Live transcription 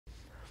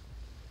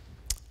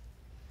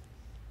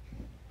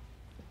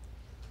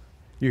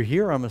You're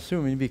here, I'm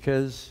assuming,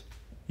 because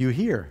you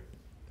hear.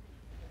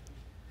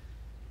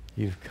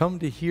 You've come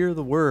to hear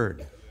the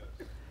word.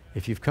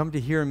 If you've come to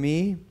hear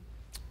me,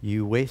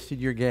 you wasted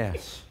your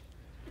gas.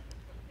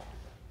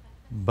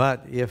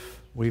 But if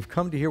we've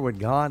come to hear what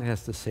God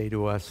has to say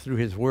to us through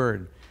his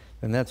word,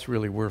 then that's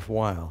really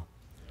worthwhile.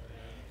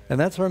 And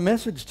that's our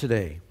message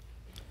today,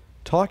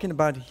 talking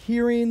about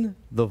hearing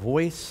the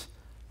voice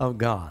of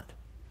God.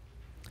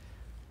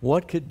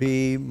 What could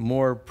be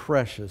more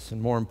precious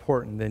and more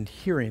important than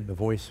hearing the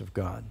voice of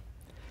God?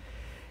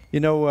 You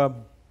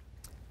know,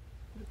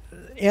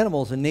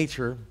 animals in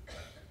nature,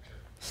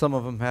 some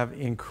of them have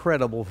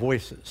incredible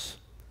voices.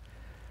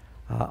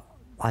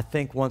 I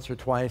think once or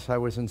twice I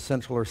was in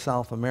Central or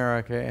South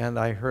America and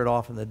I heard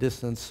off in the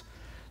distance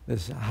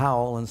this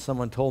howl, and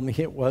someone told me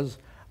it was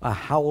a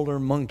howler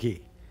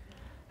monkey.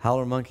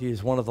 Howler monkey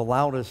is one of the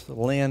loudest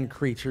land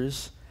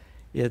creatures.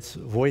 Its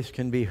voice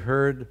can be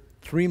heard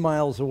 3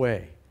 miles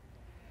away.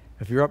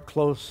 If you're up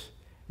close,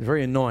 it's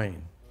very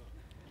annoying.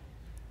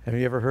 Have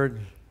you ever heard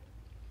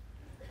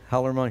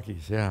howler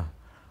monkeys? Yeah.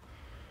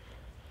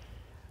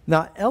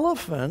 Now,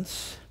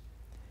 elephants,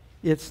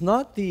 it's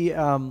not the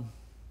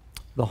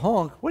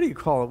honk. What do you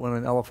call it when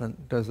an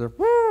elephant does their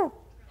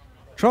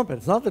trumpet?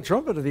 It's not the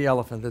trumpet of the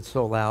elephant that's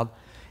so loud.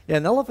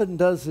 An elephant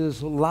does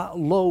this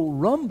low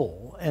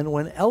rumble, and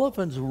when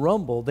elephants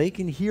rumble, they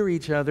can hear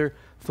each other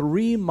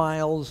 3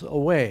 miles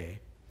away.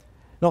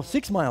 No,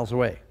 6 miles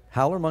away.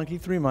 Howler monkey,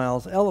 3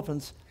 miles.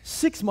 Elephants,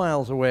 6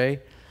 miles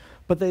away.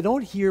 But they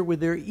don't hear with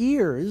their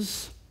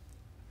ears.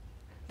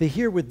 They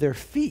hear with their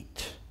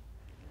feet.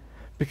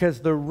 Because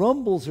the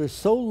rumbles are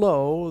so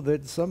low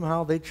that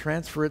somehow they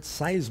transfer it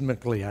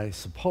seismically, I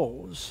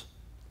suppose.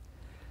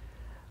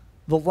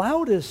 The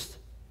loudest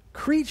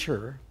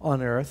creature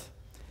on earth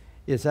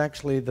is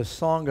actually the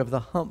song of the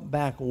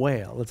humpback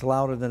whale. It's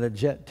louder than a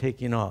jet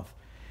taking off.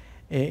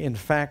 In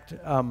fact,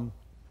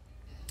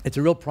 it's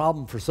a real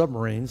problem for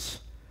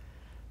submarines.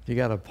 You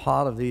got a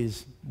pod of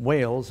these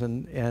whales,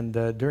 and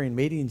during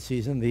mating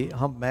season, the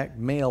humpback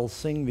males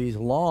sing these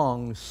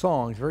long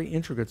songs, very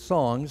intricate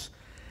songs,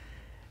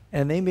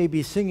 and they may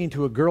be singing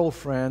to a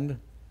girlfriend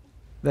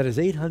that is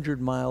 800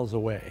 miles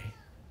away.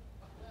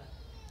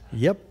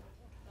 Yep,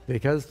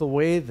 because the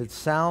way that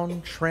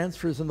sound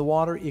transfers in the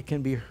water, it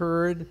can be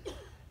heard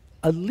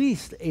at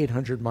least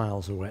 800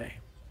 miles away.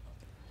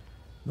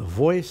 The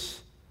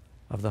voice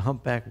of the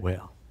humpback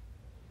whale.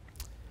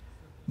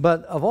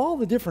 But of all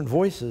the different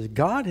voices,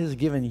 God has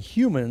given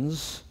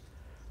humans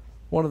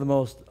one of the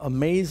most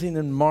amazing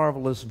and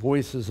marvelous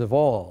voices of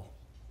all.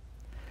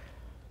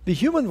 The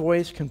human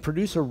voice can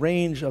produce a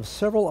range of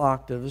several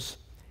octaves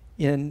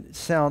in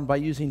sound by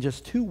using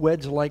just 2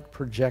 wedge-like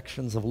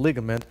projections of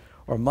ligament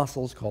or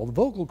muscles called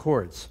vocal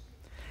cords.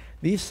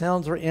 These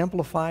sounds are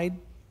amplified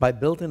by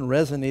built-in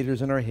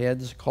resonators in our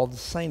heads called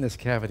sinus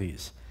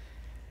cavities.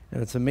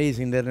 And it's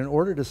amazing that in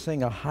order to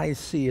sing a high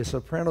C, a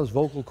soprano's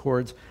vocal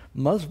cords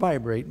must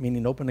vibrate,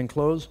 meaning open and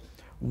close,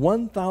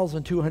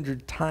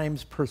 1,200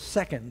 times per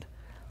second.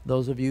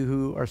 Those of you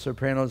who are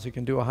sopranos who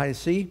can do a high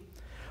C.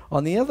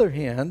 On the other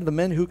hand, the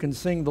men who can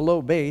sing the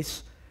low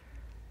bass,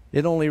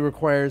 it only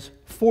requires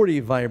 40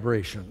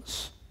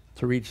 vibrations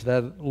to reach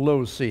that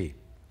low C.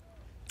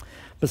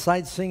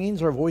 Besides singing,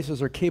 our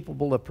voices are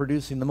capable of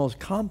producing the most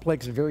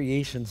complex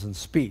variations in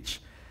speech.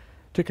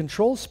 To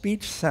control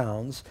speech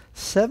sounds,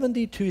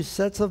 72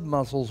 sets of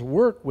muscles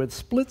work with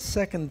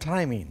split-second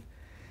timing.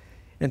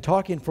 In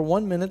talking for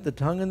 1 minute, the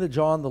tongue and the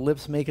jaw and the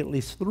lips make at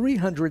least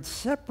 300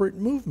 separate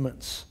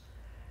movements.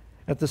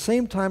 At the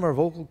same time, our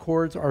vocal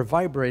cords are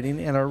vibrating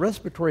and our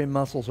respiratory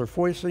muscles are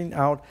forcing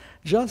out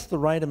just the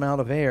right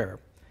amount of air.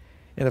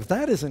 And if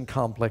that isn't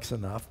complex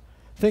enough,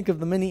 think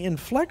of the many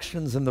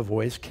inflections in the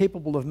voice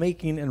capable of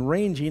making and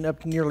ranging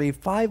up to nearly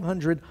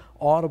 500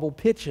 audible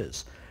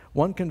pitches.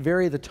 One can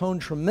vary the tone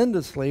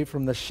tremendously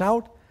from the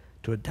shout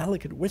to a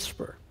delicate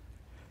whisper.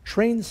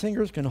 Trained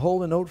singers can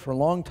hold a note for a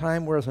long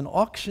time, whereas an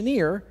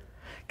auctioneer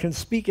can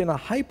speak in a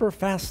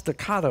hyper-fast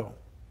staccato.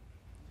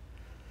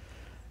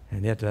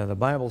 And yet the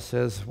Bible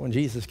says when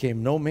Jesus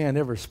came, no man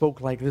ever spoke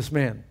like this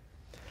man.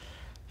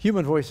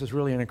 Human voice is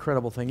really an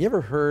incredible thing. You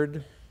ever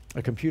heard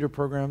a computer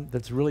program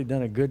that's really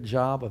done a good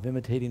job of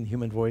imitating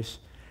human voice?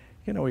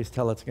 You can always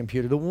tell it's a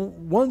computer. The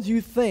ones you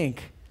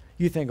think,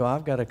 oh,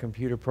 I've got a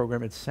computer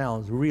program, it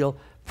sounds real.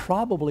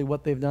 Probably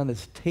what they've done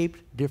is taped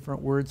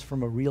different words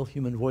from a real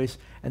human voice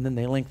and then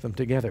they link them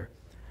together.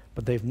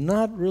 But they've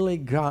not really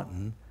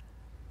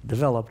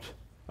developed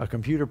a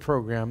computer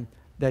program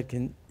that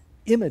can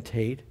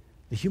imitate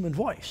the human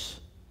voice.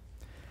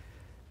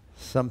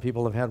 Some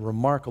people have had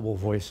remarkable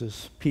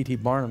voices. P.T.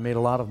 Barnum made a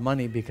lot of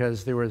money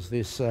because there was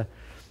this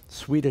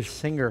Swedish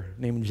singer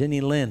named Jenny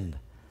Lind.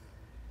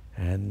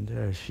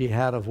 And she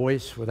had a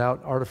voice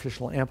without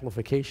artificial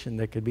amplification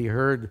that could be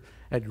heard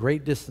at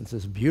great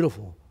distances.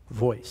 Beautiful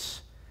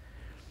voice.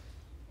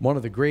 One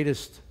of the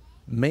greatest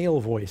male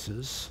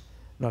voices,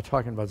 I'm not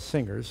talking about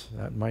singers,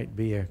 that might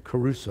be a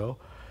Caruso,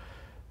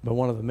 but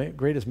one of the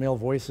greatest male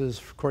voices,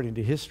 according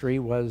to history,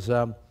 was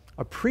a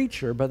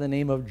preacher by the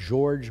name of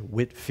George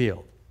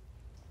Whitefield.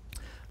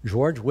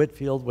 George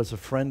Whitefield was a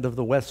friend of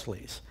the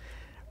Wesleys.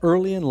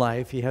 Early in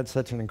life, he had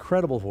such an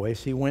incredible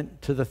voice, he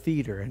went to the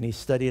theater and he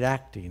studied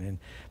acting. And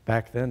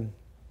back then,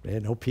 they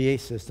had no PA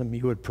system.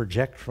 You would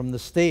project from the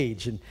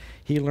stage. And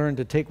he learned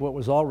to take what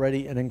was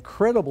already an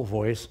incredible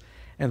voice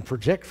and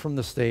project from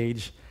the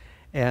stage.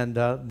 And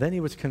then he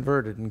was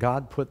converted, and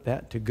God put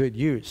that to good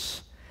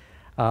use.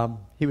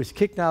 He was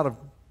kicked out of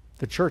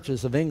the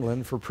churches of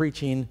England for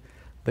preaching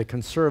the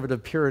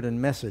conservative Puritan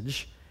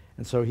message.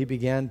 And so he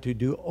began to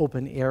do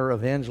open-air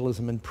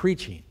evangelism and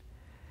preaching,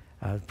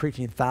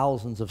 preaching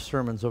thousands of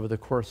sermons over the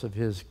course of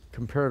his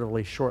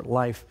comparatively short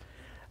life.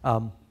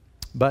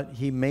 But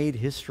he made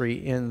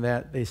history in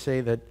that they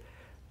say that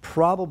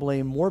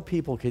probably more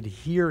people could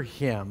hear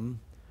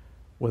him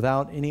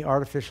without any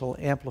artificial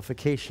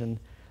amplification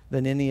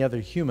than any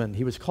other human.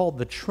 He was called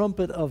the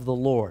trumpet of the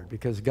Lord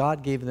because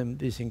God gave them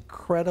this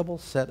incredible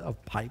set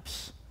of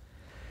pipes.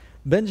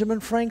 Benjamin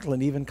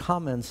Franklin even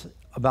comments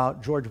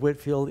about George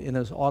Whitefield in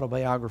his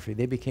autobiography.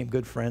 They became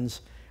good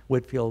friends.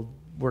 Whitefield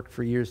worked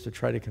for years to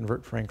try to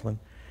convert Franklin.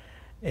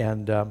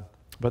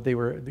 But they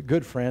were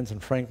good friends,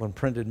 and Franklin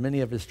printed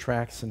many of his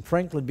tracts. And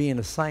Franklin, being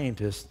a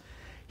scientist,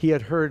 he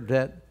had heard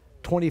that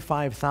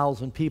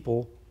 25,000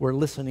 people were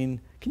listening.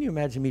 Can you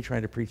imagine me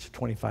trying to preach to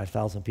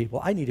 25,000 people?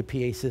 I need a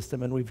PA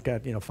system, and we've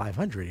got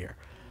 500 here.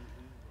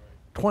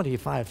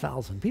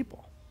 25,000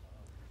 people.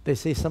 They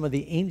say some of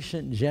the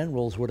ancient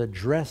generals would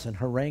address and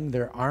harangue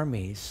their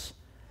armies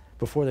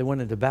before they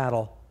went into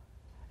battle,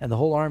 and the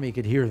whole army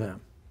could hear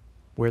them,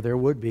 where there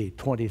would be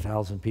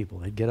 20,000 people.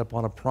 They'd get up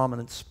on a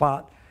prominent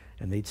spot,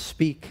 and they'd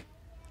speak.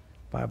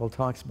 The Bible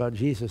talks about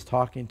Jesus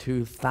talking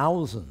to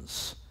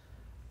thousands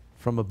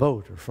from a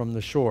boat or from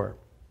the shore.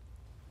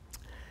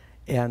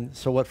 And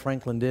so what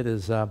Franklin did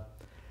is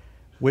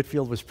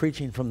Whitefield was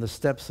preaching from the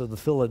steps of the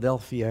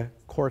Philadelphia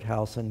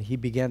courthouse, and he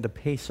began to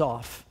pace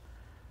off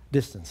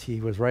distance.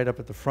 He was right up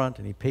at the front,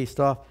 and he paced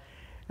off,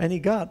 and he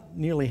got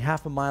nearly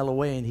half a mile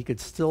away, and he could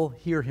still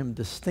hear him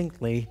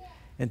distinctly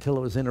until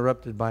it was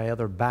interrupted by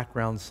other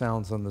background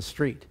sounds on the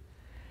street.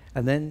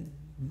 And then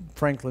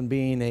Franklin,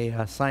 being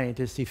a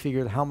scientist, he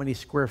figured how many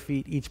square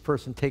feet each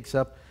person takes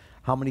up,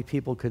 how many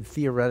people could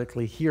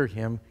theoretically hear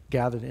him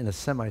gathered in a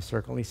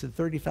semicircle. And he said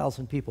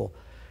 30,000 people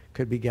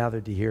could be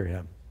gathered to hear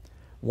him.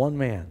 One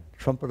man,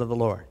 trumpet of the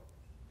Lord.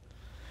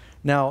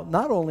 Now,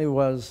 not only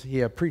was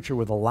he a preacher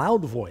with a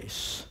loud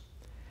voice,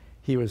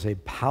 he was a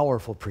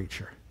powerful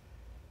preacher.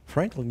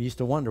 Franklin used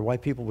to wonder why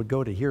people would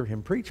go to hear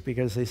him preach,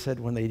 because they said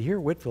when they'd hear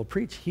Whitefield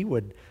preach, he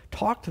would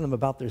talk to them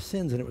about their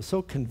sins, and it was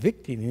so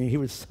convicting, and he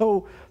was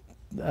so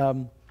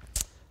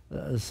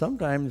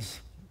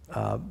sometimes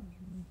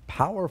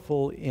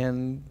powerful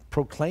in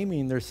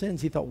proclaiming their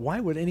sins. He thought, why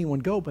would anyone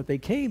go? But they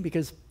came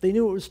because they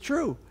knew it was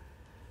true.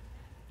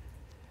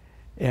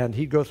 And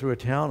he'd go through a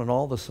town, and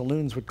all the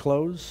saloons would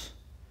close.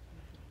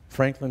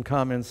 Franklin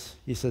comments,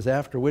 he says,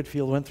 after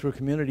Whitefield went through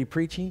community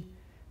preaching,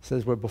 he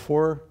says, well,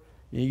 before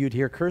you'd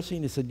hear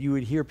cursing, he said, you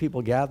would hear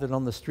people gathered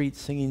on the streets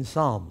singing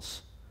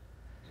psalms.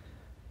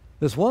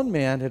 This one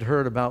man had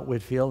heard about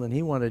Whitefield, and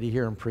he wanted to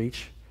hear him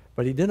preach,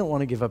 but he didn't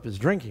want to give up his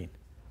drinking.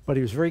 But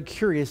he was very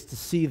curious to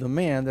see the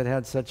man that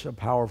had such a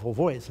powerful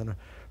voice. And a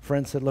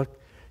friend said, look,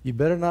 you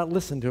better not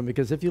listen to him,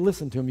 because if you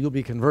listen to him, you'll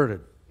be converted.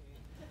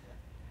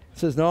 He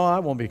says, no, I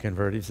won't be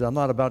converted. He said, I'm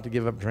not about to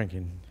give up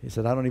drinking. He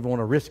said, I don't even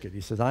want to risk it.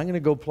 He says, I'm going to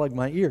go plug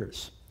my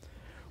ears.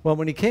 Well,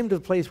 when he came to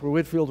the place where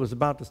Whitefield was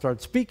about to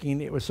start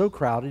speaking, it was so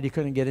crowded he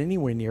couldn't get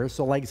anywhere near.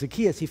 So like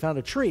Zacchaeus, he found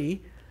a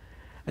tree,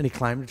 and he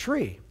climbed a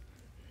tree.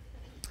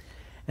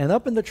 And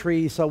up in the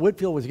tree, he saw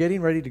Whitefield was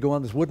getting ready to go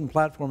on this wooden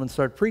platform and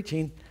start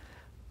preaching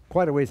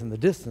quite a ways in the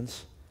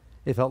distance.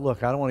 He thought,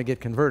 look, I don't want to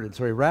get converted.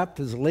 So he wrapped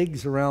his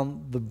legs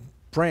around the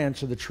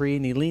branch of the tree,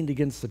 and he leaned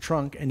against the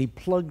trunk, and he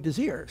plugged his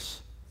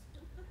ears.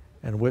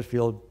 And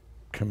Whitefield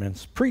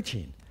commenced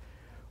preaching.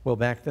 Well,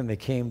 back then they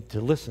came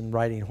to listen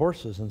riding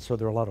horses, and so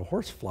there were a lot of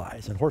horse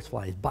flies, and horse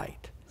flies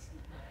bite.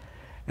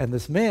 And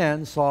this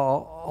man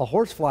saw a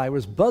horsefly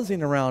was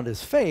buzzing around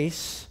his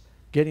face,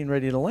 getting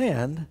ready to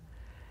land,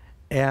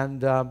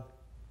 and the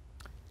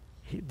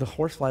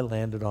horsefly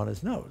landed on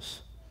his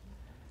nose.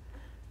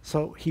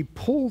 So he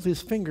pulled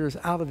his fingers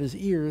out of his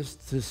ears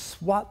to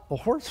swat the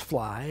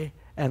horsefly,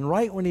 and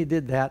right when he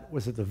did that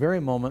was at the very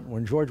moment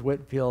when George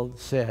Whitefield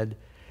said,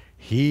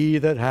 he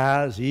that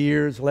has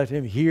ears, let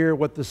him hear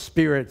what the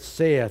Spirit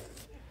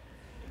saith.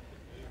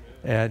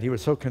 And he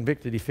was so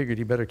convicted, he figured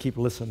he better keep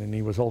listening, and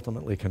he was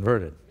ultimately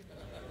converted.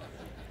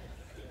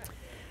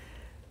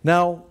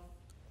 Now,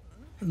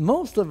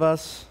 most of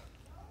us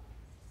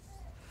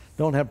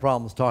don't have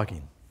problems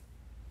talking.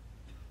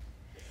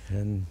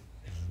 And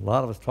a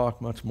lot of us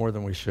talk much more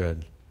than we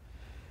should.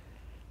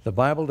 The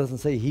Bible doesn't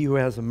say, he who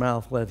has a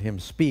mouth, let him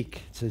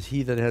speak. It says,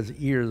 he that has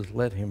ears,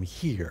 let him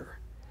hear.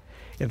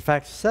 In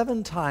fact,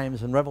 7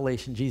 times in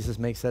Revelation, Jesus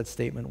makes that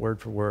statement word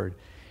for word.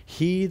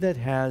 He that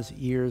has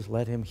ears,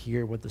 let him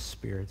hear what the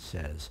Spirit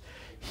says.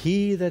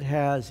 He that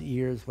has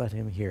ears, let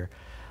him hear.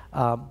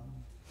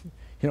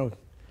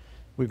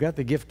 We've got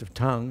the gift of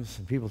tongues,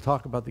 and people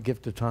talk about the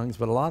gift of tongues,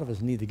 but a lot of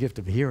us need the gift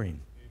of hearing.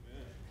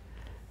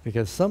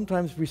 because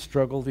sometimes we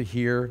struggle to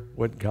hear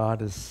what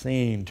God is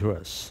saying to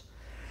us.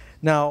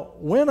 Now,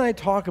 when I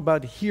talk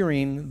about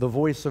hearing the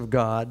voice of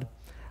God,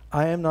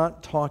 I am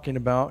not talking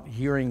about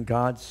hearing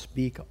God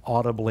speak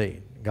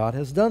audibly. God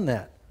has done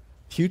that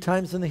a few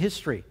times in the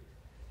history.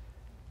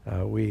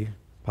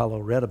 Paulo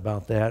read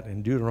about that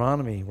in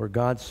Deuteronomy, where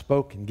God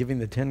spoke in giving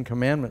the 10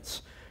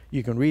 Commandments.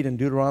 You can read in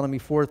Deuteronomy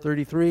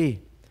 4:33.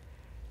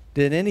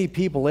 Did any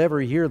people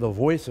ever hear the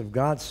voice of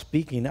God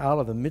speaking out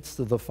of the midst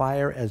of the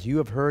fire as you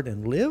have heard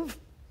and live?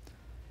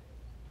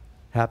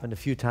 Happened a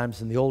few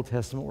times in the Old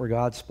Testament where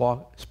God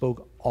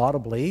spoke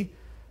audibly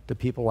to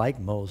people like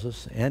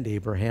Moses and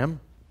Abraham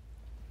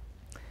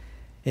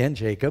and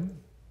Jacob.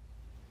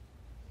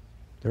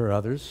 There are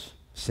others,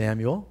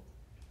 Samuel.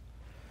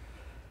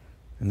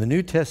 In the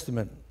New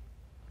Testament,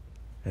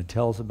 it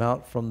tells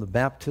about from the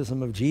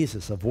baptism of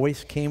Jesus, a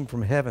voice came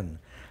from heaven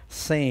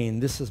saying,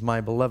 "This is my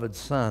beloved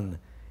Son,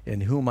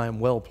 in whom I am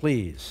well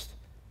pleased."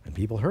 And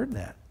people heard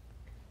that.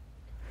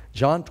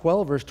 John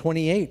 12, verse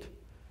 28,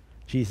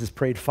 Jesus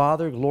prayed,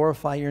 "Father,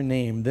 glorify your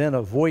name." Then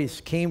a voice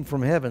came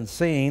from heaven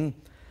saying,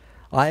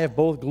 "I have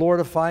both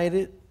glorified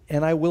it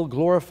and I will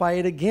glorify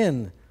it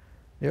again."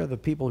 There, the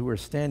people who were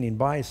standing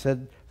by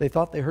said they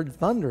thought they heard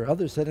thunder.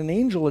 Others said an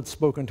angel had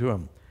spoken to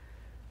him.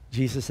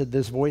 Jesus said,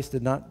 "This voice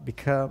did not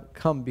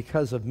come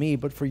because of me,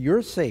 but for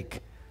your sake,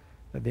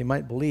 that they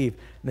might believe."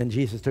 And then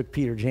Jesus took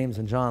Peter, James,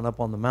 and John up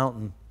on the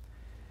mountain.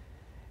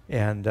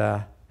 And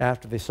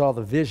after they saw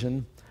the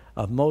vision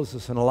of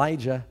Moses and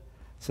Elijah,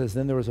 it says,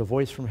 then there was a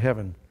voice from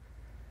heaven.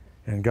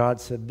 And God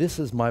said, "This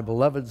is my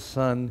beloved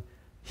Son,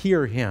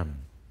 hear him."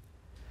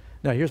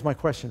 Now here's my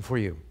question for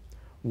you.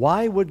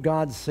 Why would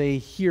God say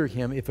hear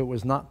him if it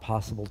was not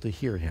possible to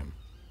hear him?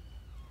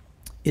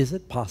 Is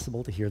it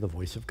possible to hear the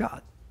voice of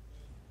God?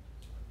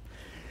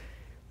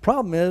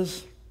 Problem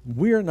is,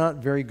 we're not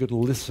very good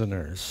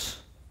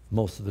listeners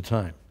most of the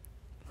time.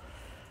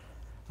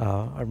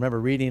 I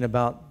remember reading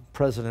about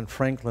President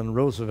Franklin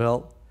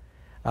Roosevelt.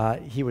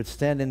 He would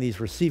stand in these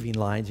receiving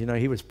lines. You know,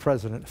 he was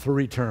president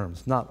 3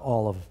 terms, not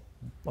all of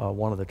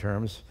one of the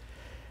terms.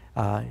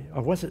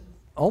 Or was it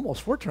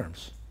almost 4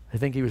 terms? I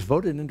think he was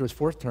voted into his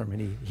 4th term,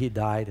 and he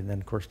died, and then,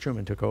 of course,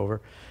 Truman took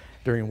over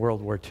during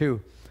World War II.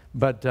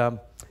 But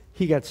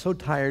he got so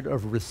tired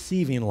of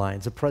receiving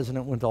lines. The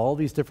president went to all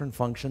these different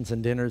functions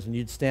and dinners, and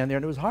you'd stand there,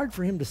 and it was hard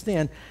for him to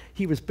stand.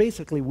 He was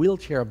basically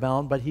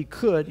wheelchair-bound, but he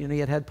could, he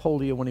had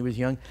polio when he was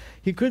young.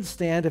 He could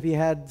stand if he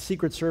had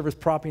Secret Service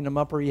propping him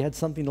up, or he had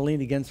something to lean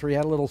against, or he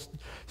had a little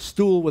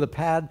stool with a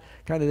pad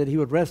kind of that he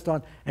would rest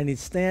on, and he'd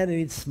stand and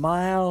he'd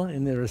smile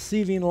in the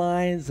receiving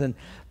lines, and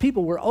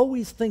people were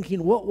always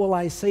thinking, what will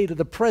I say to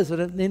the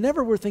president? And they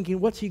never were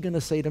thinking, what's he going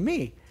to say to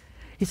me?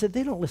 He said,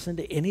 they don't listen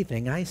to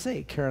anything I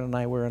say. Karen and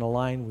I were in a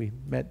line. We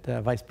met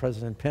Vice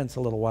President Pence a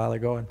little while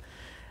ago,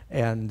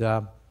 and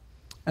I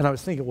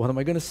was thinking, what am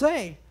I going to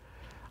say?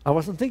 I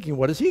wasn't thinking,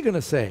 what is he going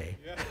to say?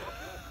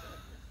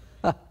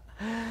 Yeah.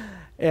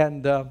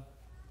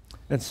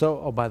 And so,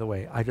 oh, by the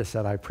way, I just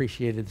said I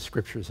appreciated the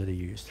scriptures that he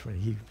used.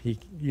 He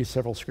used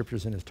several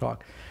scriptures in his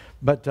talk.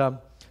 But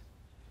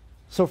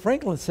so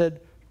Franklin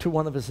said to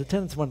one of his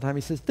attendants one time,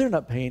 he says, they're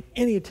not paying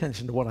any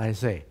attention to what I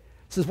say. He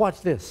says,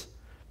 watch this.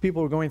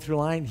 People were going through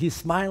line. He's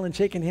smiling,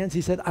 shaking hands.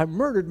 He said, I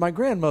murdered my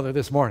grandmother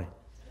this morning.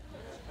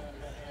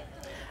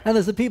 And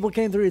as the people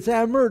came through, he'd say,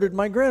 I murdered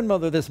my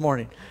grandmother this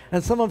morning.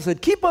 And some of them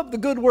said, keep up the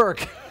good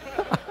work.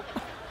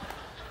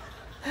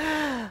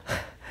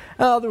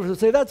 Others would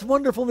say, that's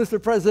wonderful,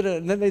 Mr. President.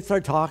 And then they'd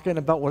start talking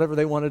about whatever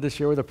they wanted to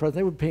share with the president.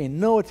 They were paying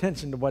no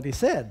attention to what he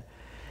said.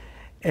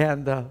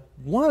 And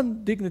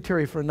one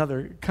dignitary for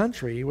another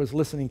country was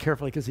listening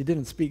carefully because he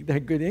didn't speak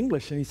that good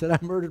English. And he said, I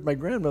murdered my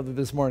grandmother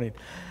this morning.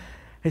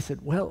 He said,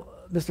 well,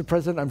 Mr.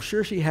 President, I'm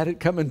sure she had it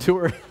coming to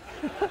her.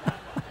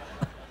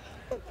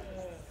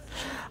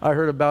 I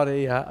heard about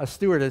a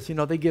stewardess.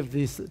 They give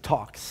these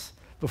talks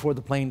before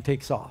the plane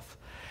takes off.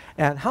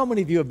 And how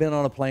many of you have been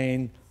on a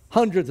plane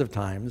hundreds of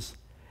times,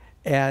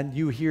 and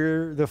you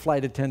hear the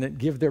flight attendant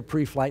give their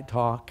pre-flight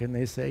talk, and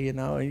they say,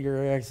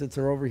 your exits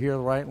are over here,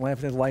 right and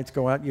left, and the lights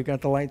go out. You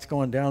got the lights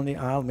going down the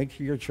aisle. Make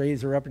sure your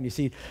trays are up, and you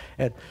see,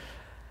 and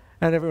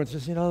everyone's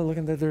just,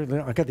 looking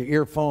at I got their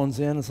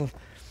earphones in and stuff.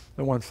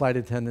 The one flight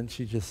attendant,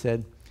 she just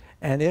said,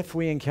 and if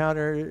we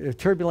encounter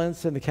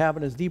turbulence and the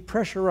cabin is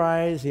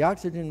depressurized, the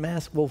oxygen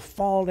mask will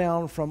fall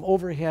down from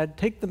overhead.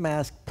 Take the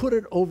mask, put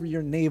it over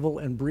your navel,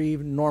 and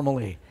breathe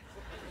normally.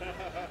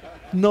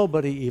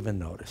 Nobody even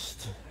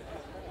noticed.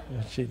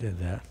 She did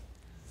that.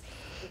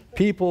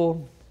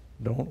 People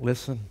don't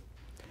listen.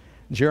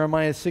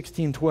 Jeremiah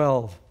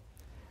 16:12,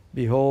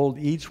 behold,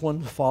 each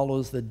one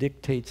follows the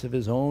dictates of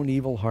his own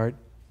evil heart,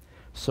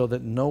 so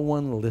that no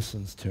one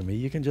listens to me.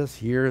 You can just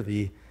hear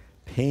the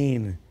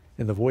pain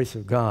in the voice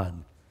of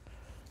God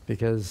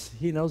because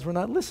he knows we're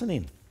not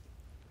listening.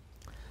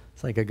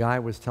 It's like a guy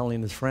was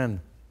telling his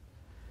friend,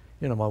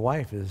 my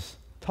wife is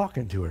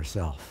talking to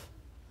herself.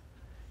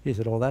 He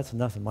said, oh, that's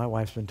nothing. My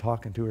wife's been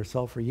talking to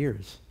herself for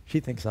years. She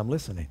thinks I'm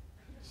listening.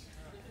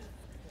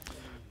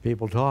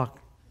 People talk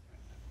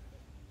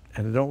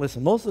and they don't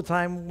listen. Most of the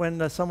time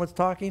when someone's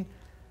talking,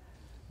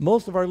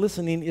 Most of our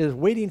listening is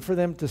waiting for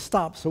them to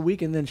stop so we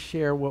can then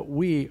share what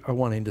we are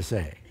wanting to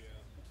say.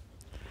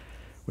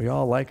 We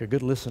all like a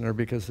good listener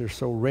because they're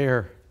so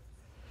rare.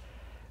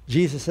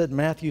 Jesus said in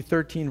Matthew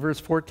 13, verse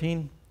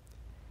 14,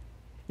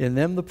 "In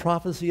them the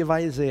prophecy of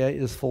Isaiah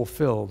is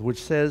fulfilled,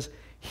 which says,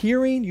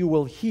 'Hearing you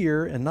will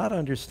hear and not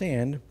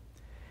understand,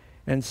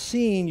 and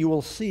seeing you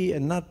will see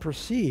and not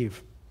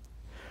perceive.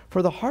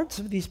 For the hearts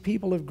of these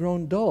people have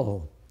grown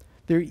dull.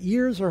 Their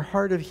ears are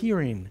hard of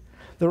hearing.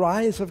 Their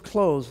eyes have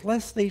closed,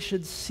 lest they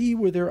should see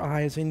with their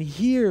eyes and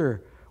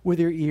hear with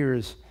their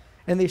ears,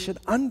 and they should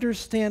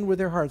understand with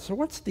their hearts.'" So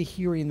what's the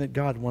hearing that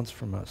God wants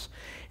from us?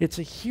 It's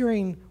a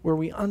hearing where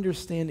we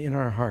understand in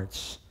our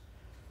hearts,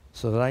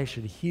 so that I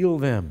should heal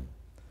them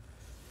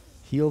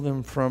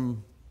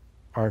from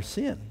our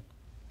sin.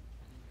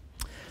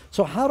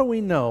 So how do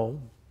we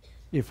know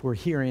if we're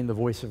hearing the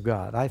voice of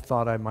God? I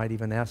thought I might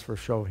even ask for a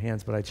show of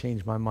hands, but I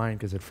changed my mind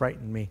because it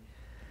frightened me.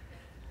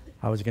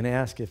 I was going to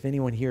ask if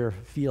anyone here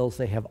feels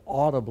they have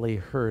audibly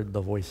heard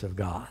the voice of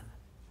God.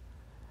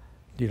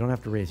 You don't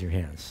have to raise your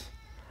hands.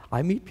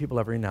 I meet people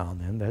every now and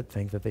then that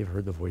think that they've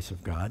heard the voice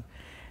of God.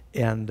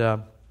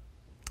 And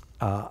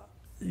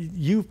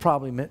you've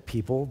probably met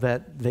people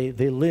that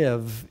they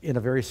live in a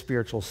very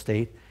spiritual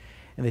state,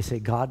 and they say,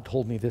 "God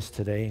told me this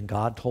today, and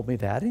God told me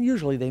that." And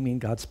usually they mean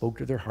God spoke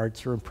to their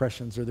hearts or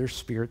impressions or their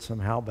spirit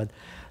somehow. But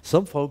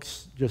some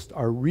folks just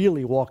are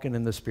really walking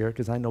in the Spirit,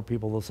 because I know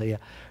people will say,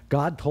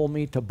 "God told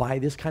me to buy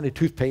this kind of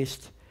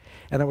toothpaste,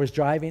 and I was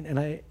driving,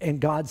 and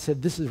God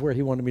said this is where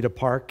he wanted me to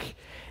park,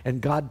 and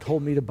God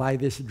told me to buy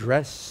this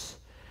dress."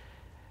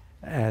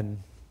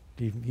 And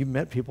you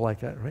met people like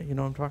that, right? You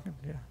know what I'm talking?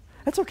 Yeah.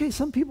 That's okay.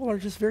 Some people are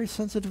just very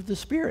sensitive to the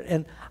Spirit.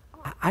 And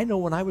I know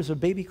when I was a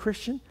baby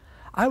Christian,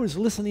 I was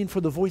listening for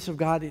the voice of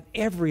God in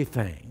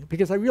everything,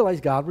 because I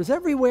realized God was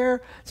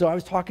everywhere. So I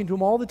was talking to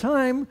him all the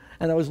time,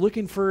 and I was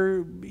looking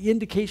for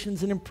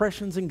indications and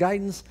impressions and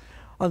guidance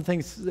on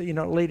things.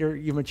 Later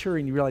you mature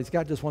and you realize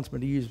God just wants me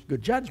to use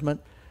good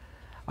judgment.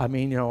 I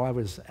mean, I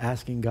was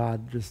asking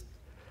God, just,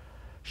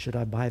 should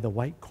I buy the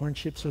white corn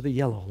chips or the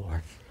yellow,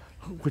 Lord?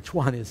 Which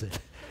one is it?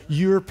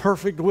 Your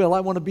perfect will. I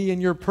want to be in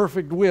your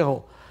perfect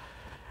will.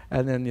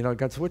 And then,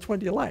 God said, which one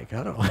do you like?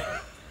 I don't know.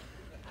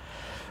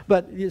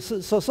 But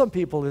so some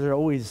people, they're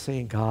always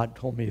saying, God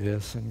told me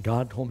this and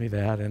God told me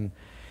that.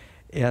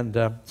 And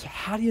so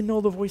how do you know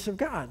the voice of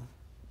God?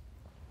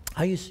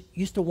 I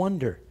used to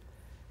wonder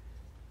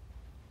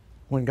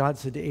when God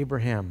said to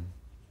Abraham,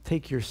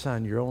 "Take your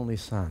son, your only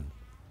son."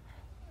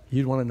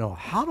 You'd want to know,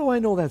 how do I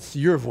know that's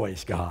your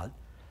voice, God?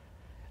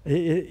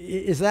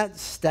 Is that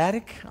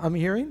static I'm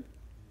hearing?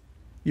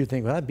 You'd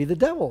think, well, that'd be the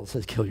devil. It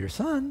says, "Kill your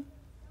son."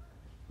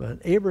 But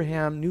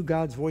Abraham knew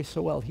God's voice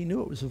so well, he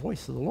knew it was the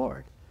voice of the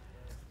Lord.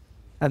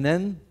 And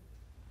then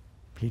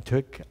he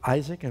took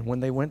Isaac, and when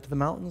they went to the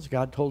mountains,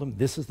 God told him,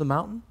 "This is the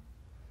mountain."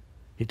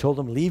 He told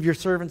him, "Leave your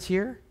servants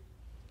here."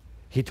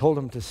 He told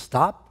him to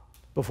stop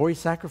before he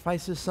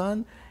sacrificed his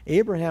son.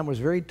 Abraham was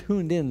very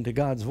tuned in to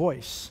God's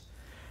voice.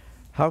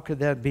 How could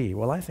that be?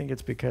 Well, I think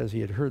it's because he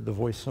had heard the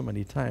voice so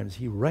many times,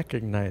 he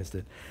recognized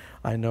it.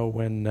 I know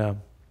when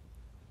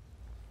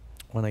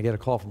I get a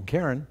call from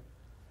Karen,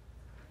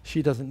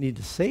 she doesn't need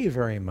to say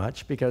very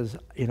much, because,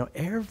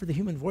 the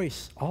human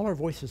voice, all our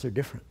voices are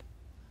different.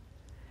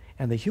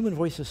 And the human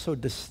voice is so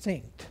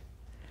distinct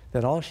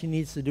that all she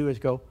needs to do is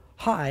go,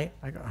 "Hi."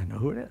 I go, "I know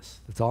who it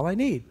is. That's all I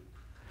need."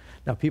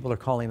 Now, people are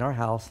calling our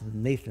house,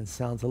 and Nathan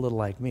sounds a little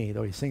like me,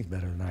 though he sings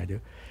better than I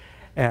do.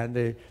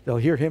 And they'll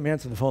hear him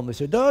answer the phone. They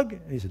say, "Doug?"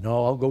 And he said,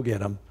 "No, I'll go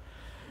get him."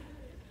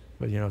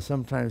 But,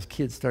 sometimes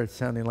kids start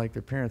sounding like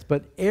their parents.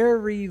 But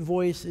every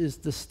voice is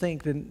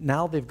distinct, and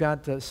now they've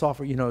got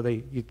software. You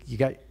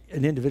got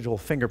an individual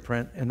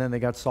fingerprint, and then they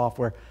got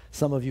software.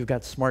 Some of you have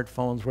got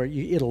smartphones where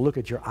it'll look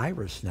at your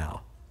iris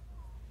now.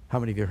 How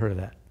many of you have heard of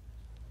that?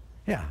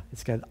 Yeah,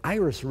 it's got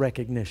iris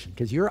recognition,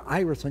 because your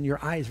iris on your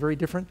eye is very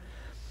different.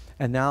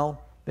 And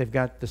now they've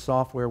got the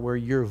software where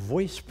your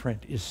voice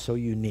print is so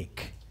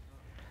unique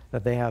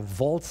that they have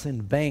vaults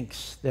and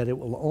banks that it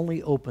will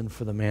only open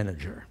for the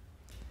manager.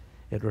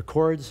 It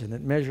records and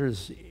it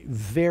measures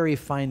very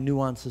fine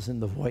nuances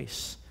in the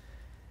voice,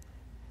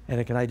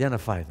 and it can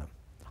identify them.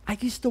 I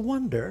used to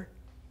wonder,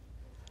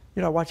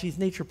 I watch these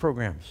nature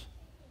programs.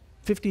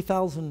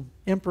 50,000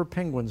 emperor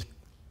penguins,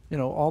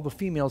 all the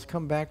females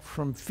come back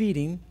from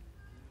feeding,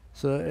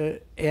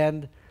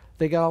 and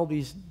they got all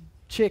these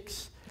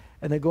chicks,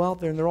 and they go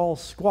out there and they're all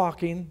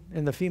squawking,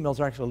 and the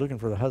females are actually looking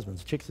for the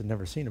husbands. Chicks had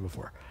never seen it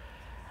before.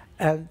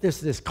 And there's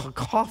this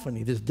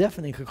cacophony, this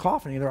deafening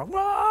cacophony. They're all,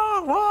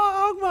 "Wah,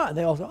 wah, wah," and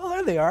they all say, "Oh,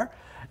 there they are."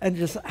 And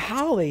just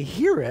how they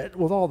hear it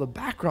with all the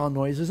background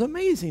noise is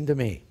amazing to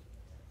me.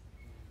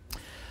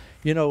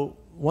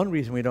 One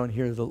reason we don't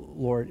hear the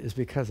Lord is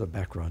because of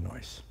background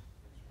noise.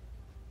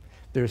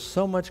 There's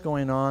so much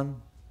going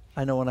on.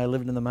 I know when I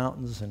lived in the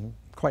mountains, and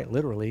quite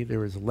literally, there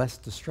was less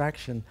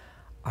distraction.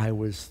 I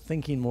was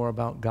thinking more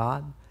about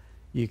God.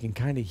 You can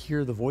kind of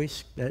hear the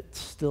voice, that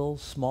still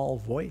small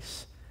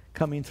voice,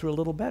 coming through a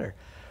little better.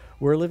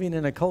 We're living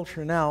in a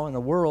culture now, in a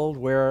world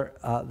where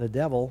the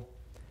devil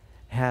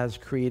has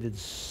created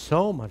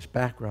so much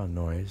background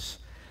noise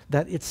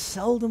that it's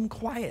seldom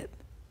quiet.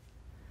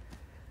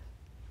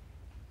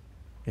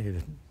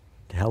 The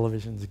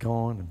television's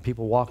going and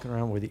people walking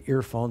around with the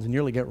earphones and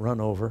nearly get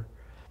run over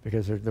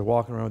because they're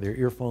walking around with their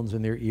earphones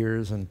in their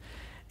ears, and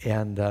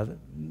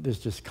there's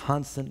just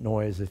constant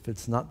noise. If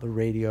it's not the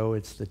radio,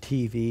 it's the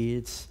TV,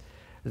 it's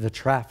the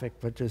traffic,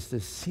 but just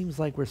it seems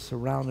like we're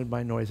surrounded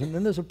by noise. And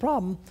then there's a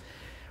problem.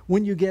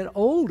 When you get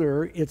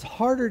older, it's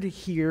harder to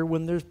hear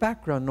when there's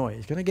background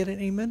noise. Can I get an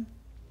amen?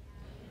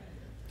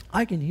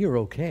 I can hear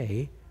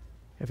okay.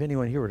 If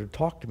anyone here were to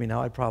talk to me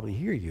now, I'd probably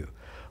hear you.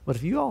 But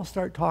if you all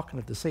start talking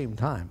at the same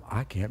time,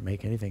 I can't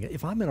make anything.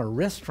 If I'm in a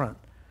restaurant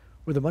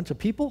with a bunch of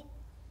people,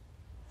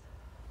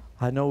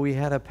 I know we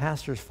had a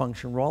pastor's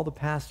function where all the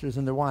pastors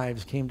and their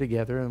wives came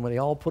together, and when they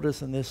all put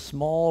us in this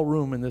small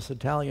room in this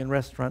Italian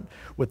restaurant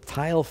with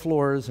tile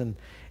floors and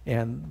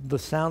the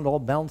sound all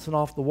bouncing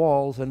off the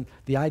walls, and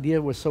the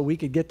idea was so we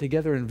could get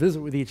together and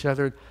visit with each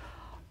other.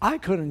 I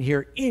couldn't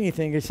hear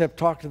anything except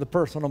talk to the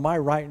person on my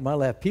right and my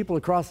left. People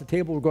across the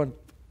table were going,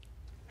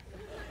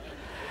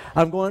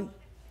 I'm going,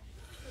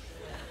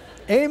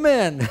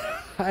 amen.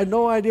 I had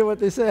no idea what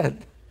they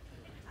said.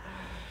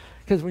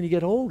 Because when you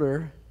get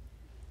older,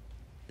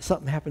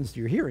 something happens to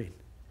your hearing.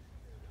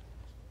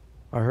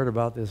 I heard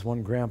about this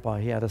one grandpa.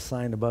 He had a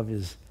sign above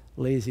his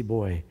lazy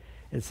boy.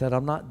 It said,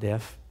 I'm not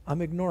deaf.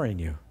 I'm ignoring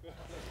you.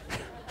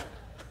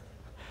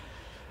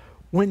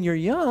 When you're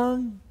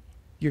young,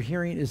 your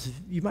hearing is,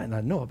 you might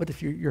not know it, but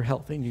if you're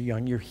healthy and you're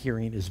young, your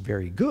hearing is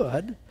very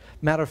good.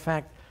 Matter of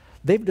fact,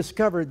 they've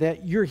discovered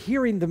that your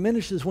hearing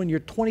diminishes when you're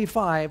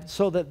 25,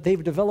 so that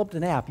they've developed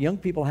an app. Young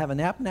people have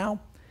an app now.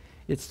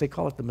 They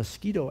call it the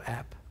mosquito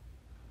app.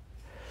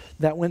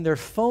 That when their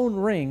phone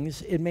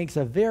rings, it makes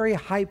a very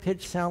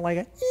high-pitched sound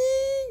like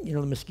the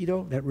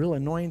mosquito, that real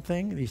annoying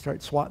thing, and you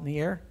start swatting the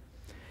air.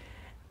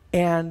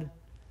 And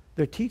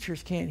their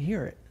teachers can't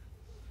hear it.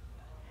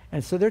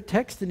 And so they're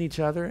texting each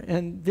other,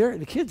 and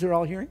the kids are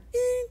all hearing,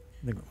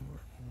 the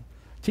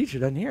teacher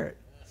doesn't hear it.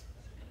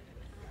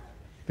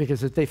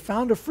 Because if they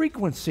found a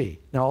frequency.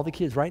 Now, all the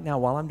kids right now,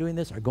 while I'm doing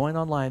this, are going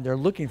online. They're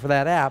looking for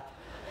that app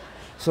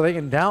so they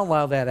can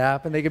download that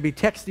app, and they can be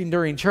texting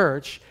during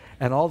church,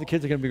 and all the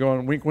kids are going to be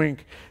going wink,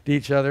 wink to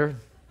each other.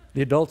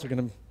 The adults are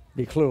going to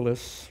be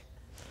clueless.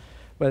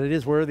 But it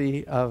is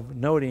worthy of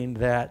noting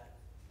that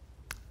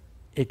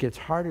it gets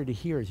harder to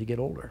hear as you get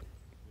older.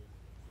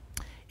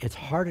 It's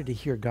harder to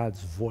hear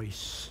God's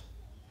voice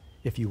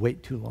if you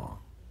wait too long.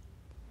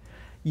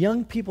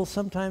 Young people,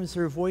 sometimes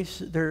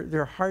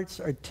their hearts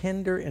are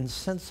tender and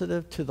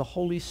sensitive to the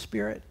Holy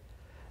Spirit.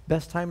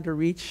 Best time to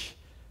reach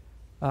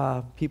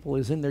people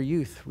is in their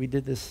youth. We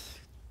did this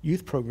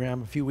youth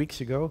program a few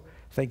weeks ago.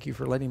 Thank you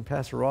for letting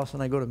Pastor Ross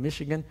and I go to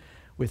Michigan.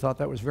 We thought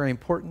that was very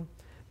important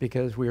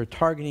because we are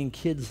targeting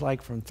kids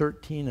like from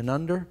 13 and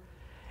under,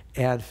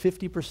 and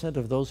 50%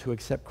 of those who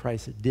accept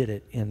Christ did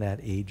it in that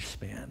age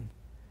span.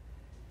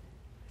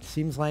 It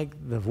seems like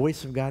the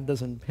voice of God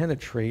doesn't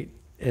penetrate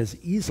as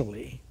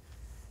easily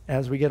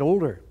as we get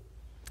older.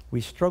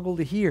 We struggle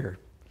to hear.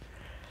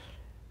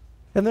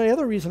 And the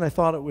other reason I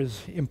thought it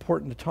was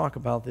important to talk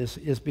about this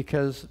is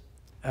because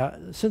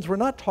since we're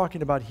not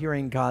talking about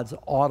hearing God's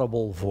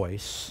audible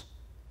voice,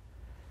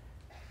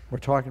 we're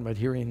talking about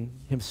hearing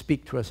Him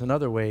speak to us in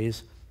other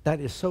ways, that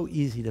is so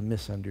easy to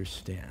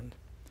misunderstand.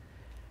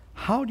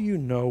 How do you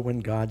know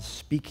when God's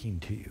speaking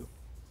to you?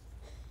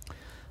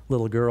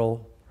 Little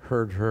girl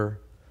heard her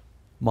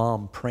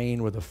mom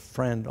praying with a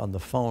friend on the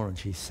phone, and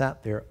she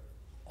sat there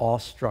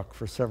awestruck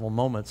for several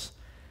moments.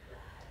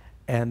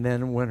 And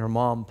then when her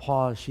mom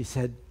paused, she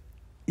said,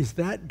 "Is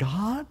that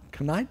God?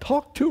 Can I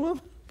talk to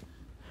Him?"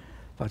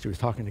 Thought she was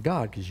talking to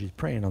God because she's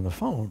praying on the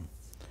phone.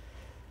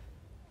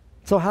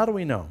 So how do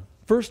we know?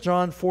 1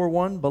 John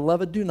 4:1,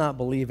 "Beloved, do not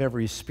believe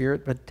every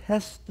spirit, but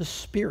test the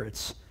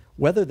spirits,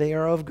 whether they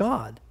are of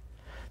God.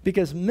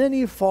 Because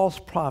many false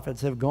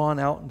prophets have gone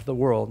out into the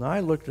world." Now, I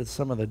looked at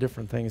some of the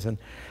different things, and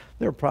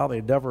there are probably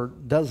a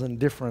dozen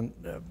different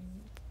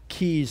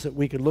keys that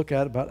we could look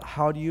at about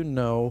how do you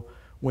know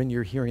when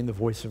you're hearing the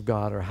voice of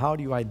God, or how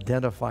do you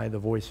identify the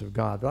voice of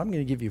God. But I'm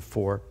going to give you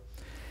 4.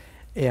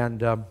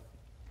 And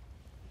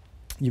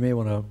you may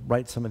want to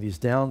write some of these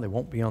down. They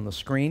won't be on the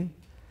screen.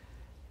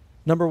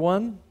 Number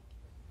 1,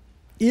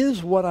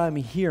 is what I'm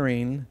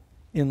hearing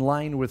in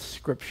line with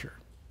Scripture?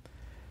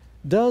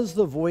 Does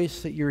the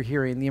voice that you're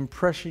hearing, the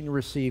impression you're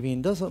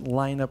receiving, doesn't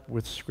line up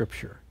with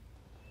Scripture?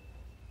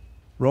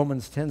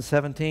 Romans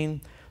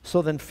 10:17,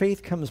 "So then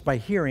faith comes by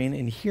hearing,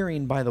 and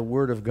hearing by the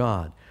word of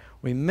God."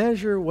 We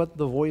measure what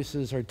the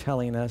voices are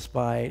telling us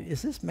by,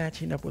 is this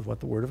matching up with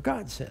what the word of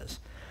God says?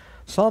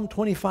 Psalm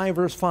 25,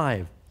 verse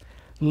 5,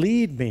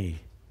 "Lead me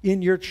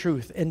in your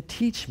truth and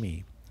teach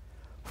me,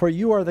 for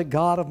you are the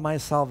God of my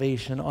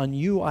salvation. On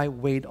you I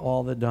wait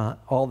all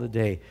the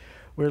day."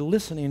 We're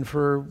listening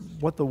for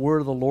what the word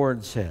of the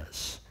Lord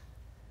says.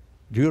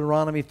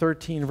 Deuteronomy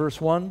 13, verse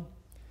 1,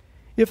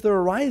 "If there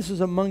arises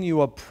among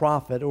you a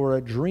prophet or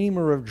a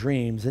dreamer of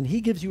dreams, and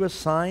he gives you a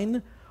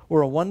sign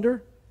or a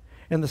wonder,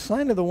 And the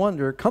sign of the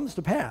wonder comes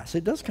to pass.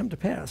 It does come to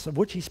pass, of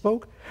which he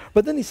spoke.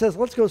 But then he says,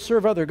 let's go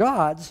serve other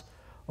gods.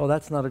 Oh,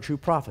 that's not a true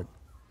prophet.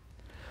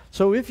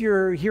 So if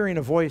you're hearing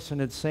a voice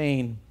and it's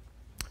saying,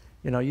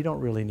 you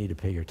don't really need to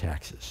pay your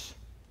taxes.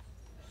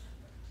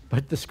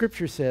 But the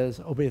scripture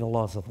says, obey the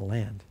laws of the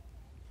land.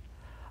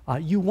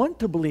 You want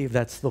to believe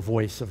that's the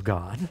voice of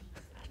God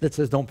that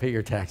says don't pay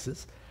your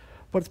taxes,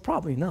 but it's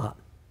probably not.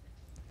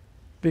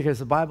 Because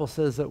the Bible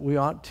says that we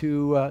ought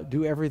to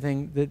do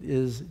everything that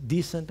is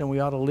decent and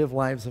we ought to live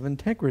lives of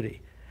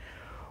integrity.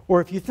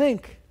 Or if you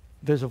think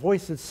there's a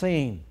voice that's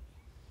saying,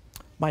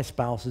 my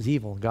spouse is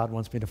evil, God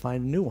wants me to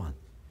find a new one.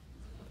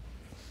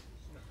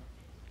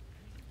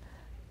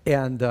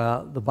 And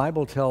the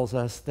Bible tells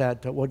us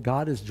that what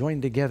God has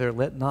joined together,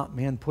 let not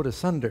man put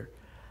asunder.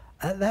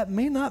 That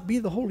may not be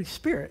the Holy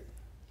Spirit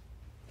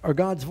or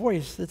God's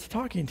voice that's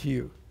talking to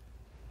you.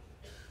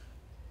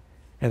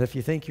 And if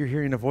you think you're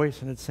hearing a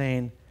voice and it's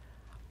saying,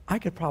 I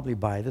could probably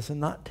buy this and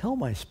not tell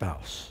my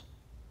spouse.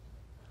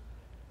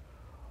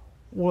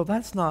 Well,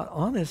 that's not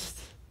honest.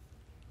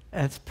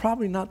 And it's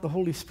probably not the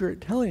Holy Spirit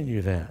telling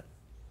you that.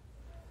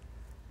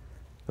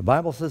 The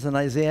Bible says in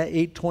Isaiah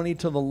 8:20,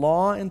 to the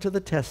law and to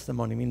the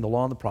testimony, meaning the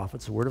law and the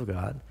prophets, the word of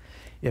God,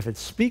 if it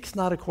speaks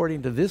not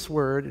according to this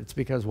word, it's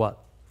because what?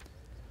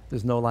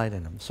 There's no light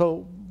in them.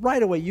 So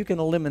right away you can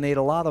eliminate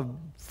a lot of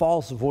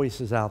false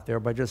voices out there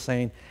by just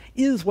saying,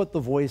 is what the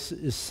voice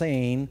is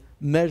saying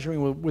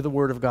measuring with the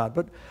word of God?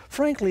 But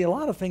frankly, a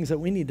lot of things that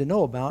we need to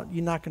know about,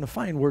 you're not going to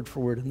find word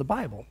for word in the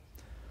Bible.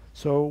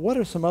 So what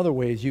are some other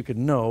ways you could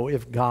know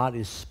if God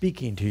is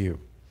speaking to you?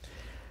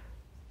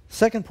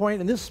 Second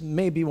point, and this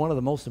may be one of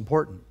the most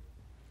important.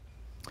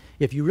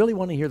 If you really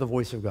want to hear the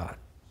voice of God,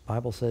 the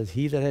Bible says,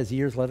 he that has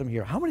ears, let him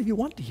hear. How many of you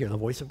want to hear the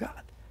voice of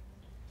God?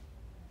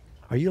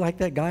 Are you like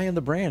that guy in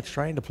the branch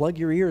trying to plug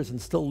your ears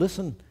and still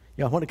listen?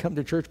 I want to come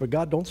to church, but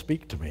God, don't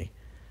speak to me.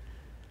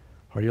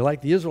 Or you're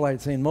like the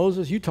Israelites saying,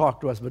 Moses, you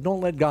talk to us, but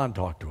don't let God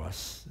talk to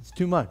us. It's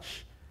too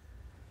much.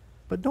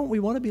 But don't we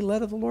want to be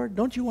led of the Lord?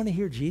 Don't you want to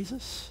hear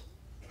Jesus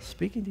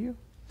speaking to you?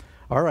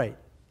 All right.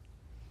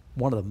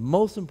 One of the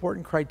most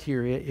important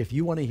criteria, if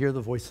you want to hear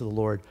the voice of the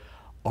Lord,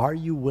 are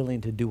you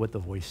willing to do what the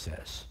voice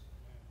says?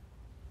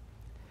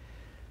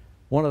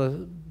 One of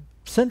the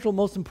central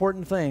most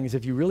important things,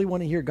 if you really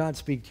want to hear God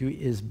speak to you,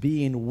 is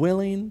being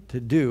willing to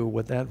do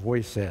what that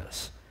voice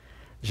says.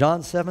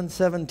 John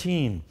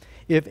 7:17,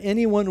 if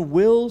anyone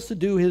wills to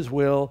do his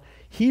will,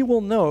 he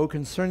will know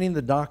concerning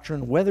the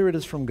doctrine whether it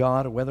is from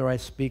God or whether I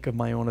speak of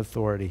my own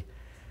authority.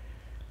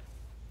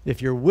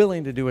 If you're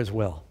willing to do his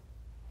will.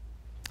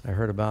 I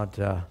heard about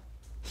a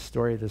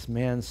story. This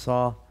man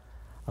saw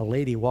a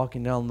lady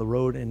walking down the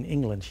road in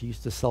England. She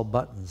used to sell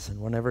buttons,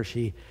 and whenever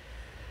she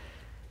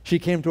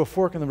came to a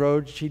fork in the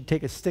road, she'd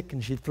take a stick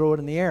and she'd throw it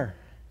in the air.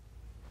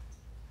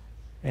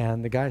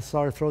 And the guy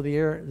saw her throw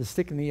the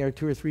stick in the air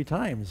 2 or 3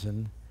 times,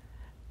 and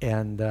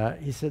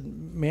he said,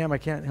 ma'am, I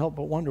can't help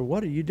but wonder,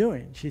 what are you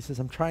doing? She says,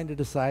 I'm trying to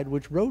decide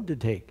which road to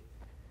take.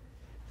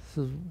 He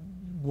says,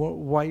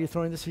 why are you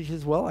throwing this? She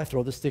says, well, I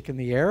throw the stick in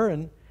the air,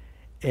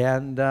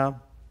 and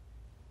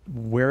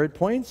where it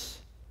points,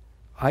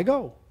 I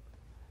go.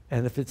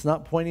 And if it's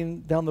not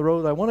pointing down the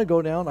road I want to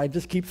go down, I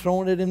just keep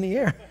throwing it in the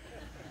air.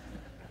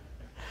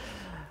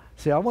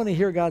 See, I want to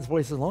hear God's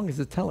voice as long as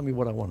it's telling me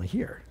what I want to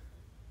hear.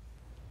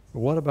 But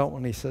what about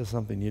when he says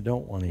something you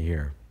don't want to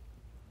hear?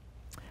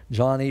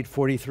 John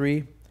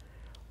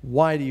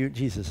 8:43,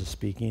 Jesus is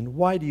speaking,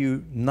 why do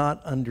you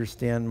not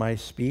understand my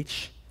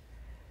speech?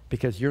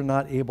 Because you're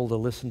not able to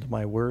listen to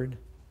my word.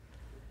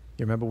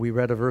 You remember we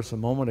read a verse a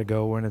moment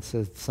ago when it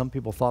says some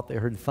people thought they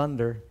heard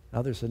thunder.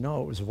 Others said,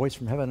 no, it was a voice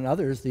from heaven. And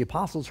others, the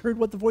apostles, heard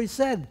what the voice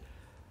said,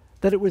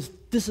 that it was,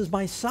 this is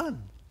my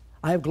son.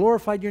 I have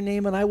glorified your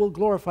name and I will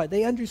glorify.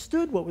 They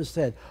understood what was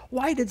said.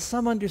 Why did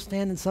some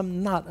understand and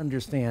some not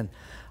understand?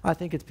 I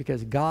think it's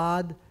because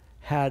God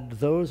had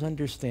those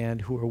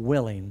understand who are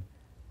willing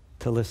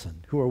to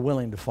listen, who are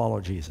willing to follow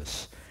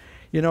Jesus.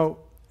 You know,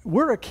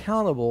 we're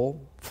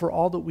accountable for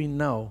all that we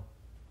know.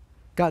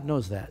 God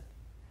knows that.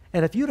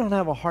 And if you don't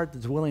have a heart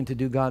that's willing to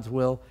do God's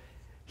will,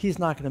 he's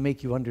not going to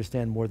make you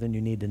understand more than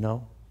you need to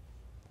know.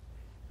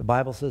 The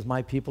Bible says,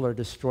 my people are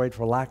destroyed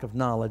for lack of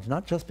knowledge,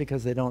 not just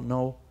because they don't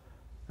know,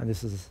 and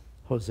this is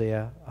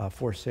Hosea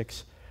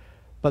 4:6,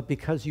 but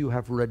because you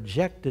have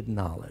rejected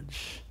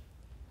knowledge.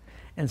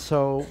 And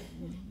so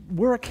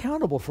we're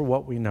accountable for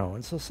what we know.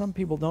 And so some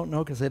people don't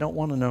know because they don't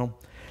want to know.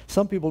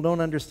 Some people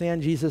don't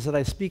understand. Jesus said,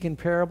 I speak in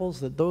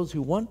parables, that those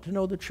who want to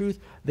know the truth,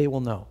 they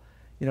will know.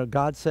 You know,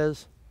 God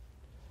says,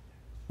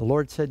 the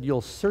Lord said,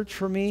 you'll search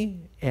for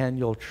me and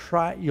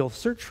you'll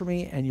search for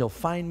me and you'll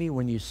find me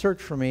when you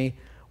search for me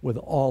with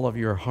all of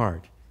your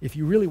heart. If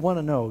you really want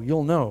to know,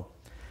 you'll know.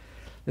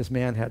 This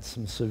man had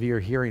some severe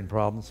hearing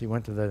problems. He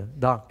went to the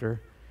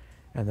doctor,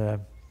 and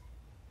the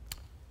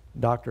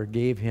doctor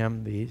gave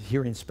him, the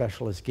hearing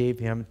specialist gave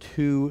him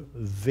 2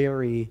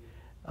 very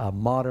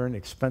modern,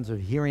 expensive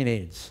hearing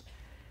aids.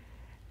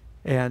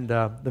 And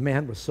the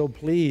man was so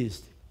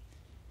pleased.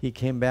 He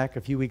came back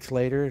a few weeks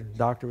later. The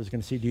doctor was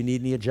going to see, do you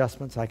need any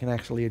adjustments? I can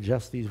actually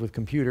adjust these with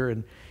computer,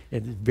 and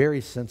it's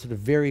very sensitive,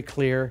 very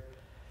clear.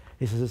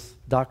 He says,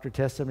 doctor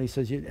tested him, and he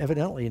says,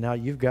 evidently now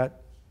you've got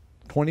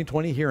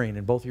 20/20 hearing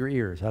in both your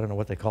ears. I don't know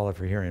what they call it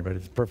for hearing, but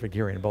it's perfect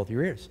hearing in both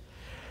your ears.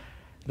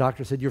 The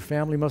doctor said, your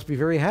family must be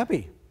very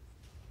happy.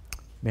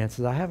 Man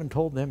says, I haven't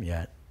told them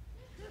yet.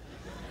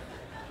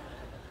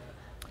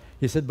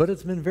 He said, but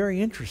it's been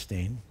very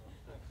interesting.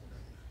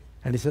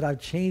 And he said, I've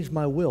changed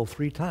my will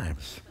 3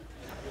 times.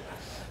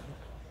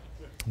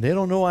 They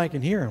don't know I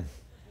can hear them.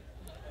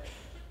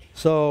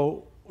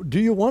 So, do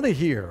you want to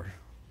hear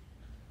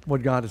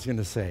what God is going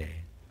to say?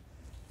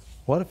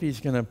 What if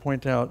he's going to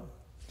point out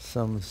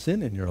some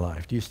sin in your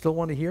life? Do you still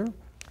want to hear?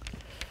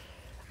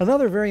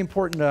 Another very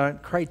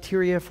important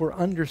criteria for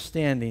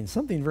understanding,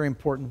 something very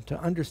important to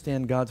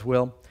understand God's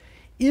will,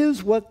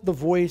 is what the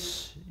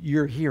voice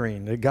you're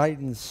hearing, the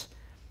guidance,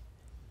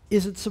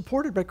 is it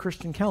supported by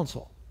Christian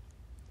counsel?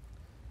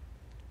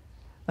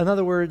 In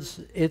other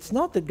words, it's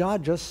not that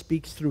God just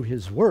speaks through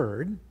his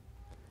word.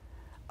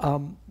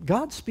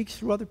 God speaks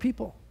through other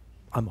people.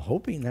 I'm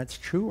hoping that's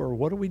true, or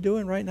what are we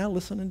doing right now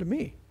listening to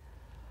me?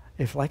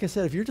 If, like I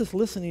said, if you're just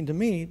listening to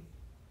me,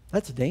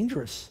 that's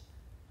dangerous.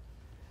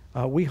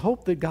 We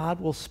hope that God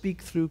will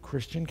speak through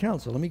Christian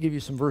counsel. Let me give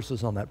you some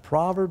verses on that.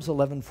 Proverbs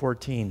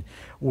 11:14.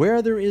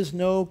 Where there is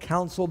no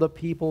counsel, the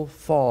people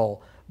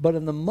fall, but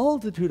in the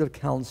multitude of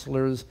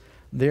counselors,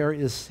 there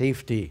is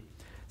safety.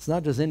 It's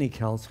not just any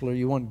counselor.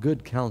 You want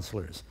good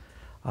counselors.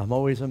 I'm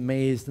always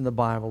amazed in the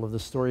Bible of the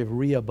story of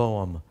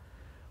Rehoboam.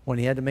 When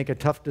he had to make a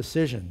tough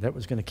decision that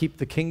was going to keep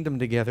the kingdom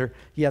together,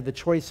 he had the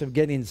choice of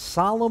getting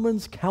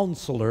Solomon's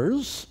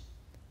counselors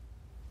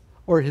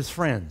or his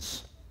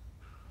friends.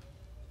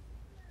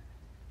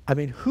 I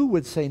mean, who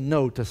would say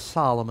no to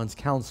Solomon's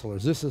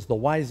counselors? This is the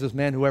wisest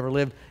man who ever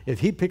lived.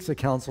 If he picks a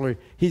counselor,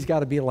 he's got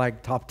to be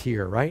like top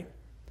tier, right?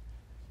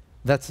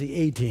 That's the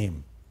A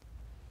team.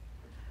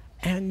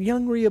 And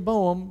young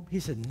Rehoboam,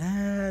 he said,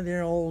 nah,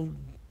 they're old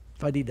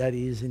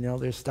fuddy-duddies, you know,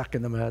 they're stuck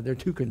in the mud, they're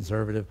too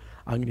conservative.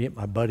 I'm going to get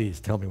my buddies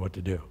to tell me what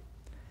to do.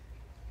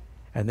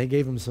 And they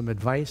gave him some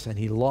advice, and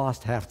he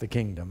lost half the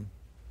kingdom.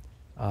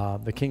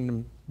 The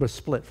kingdom was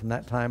split from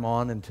that time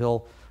on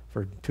until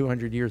for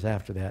 200 years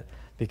after that,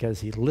 because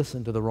he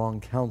listened to the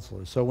wrong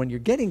counselors. So when you're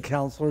getting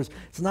counselors,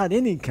 it's not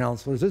any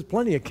counselors. There's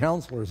plenty of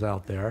counselors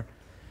out there.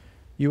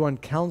 You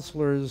want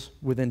counselors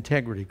with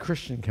integrity,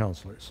 Christian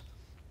counselors.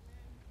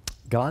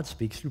 God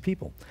speaks through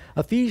people.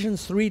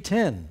 Ephesians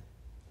 3:10.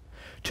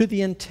 To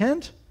the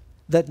intent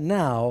that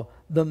now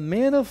the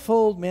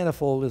manifold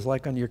is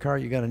like on your car,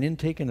 you got an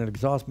intake and an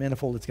exhaust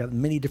manifold. It's got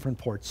many different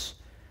ports.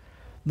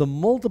 The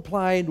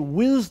multiplied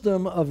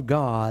wisdom of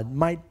God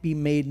might be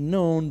made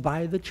known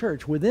by the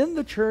church. Within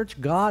the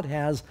church, God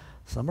has,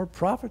 some are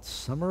prophets,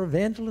 some are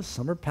evangelists,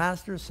 some are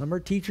pastors, some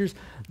are teachers.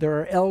 There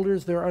are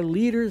elders, there are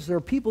leaders, there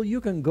are people you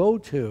can go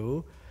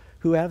to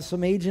who have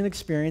some age and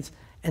experience,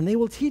 and they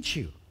will teach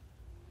you.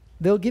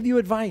 They'll give you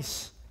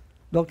advice.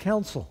 They'll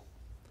counsel.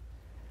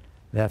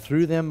 That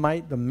through them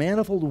might the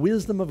manifold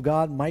wisdom of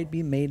God might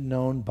be made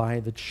known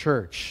by the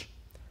church.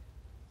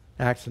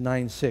 Acts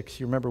 9:6.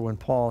 You remember when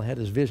Paul had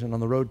his vision on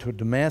the road to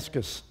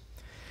Damascus.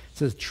 It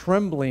says,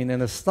 trembling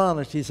and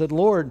astonished, he said,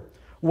 Lord,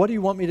 what do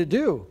you want me to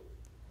do?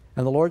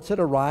 And the Lord said,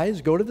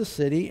 arise, go to the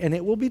city, and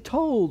it will be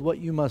told what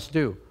you must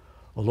do.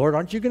 Well, Lord,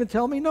 aren't you going to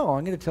tell me? No,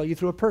 I'm going to tell you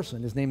through a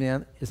person. His name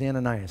is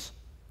Ananias.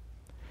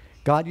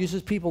 God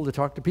uses people to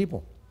talk to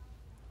people.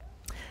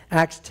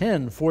 Acts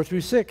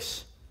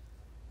 10:4-6.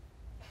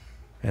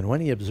 And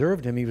when he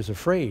observed him, he was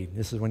afraid.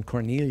 This is when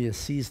Cornelius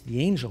sees the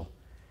angel.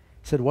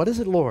 He said, what is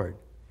it, Lord?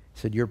 He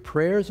said, your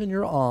prayers and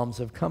your alms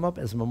have come up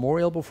as a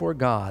memorial before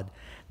God.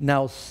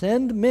 Now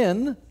send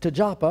men to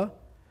Joppa,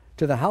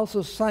 to the house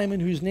of Simon,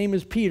 whose name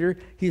is Peter.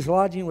 He's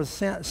lodging with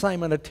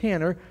Simon, a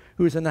tanner,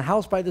 who is in the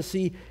house by the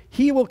sea.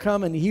 He will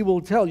come and he will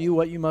tell you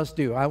what you must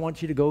do. I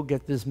want you to go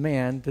get this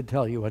man to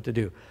tell you what to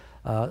do.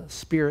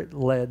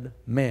 Spirit-led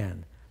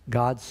man.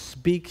 God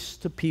speaks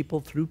to people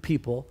through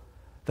people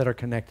that are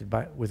connected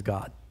with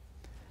God.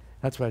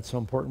 That's why it's so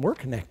important we're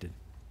connected,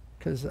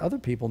 because other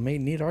people may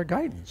need our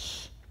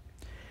guidance.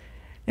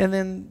 And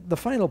then the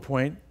final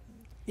point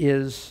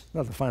is,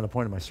 not the final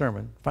point of my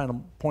sermon,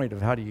 final point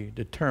of how do you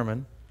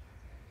determine,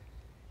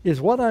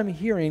 is what I'm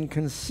hearing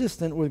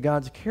consistent with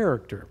God's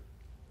character?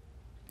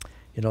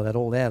 You know that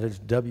old adage,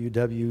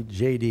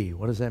 WWJD.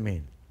 What does that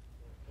mean?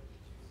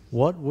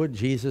 What would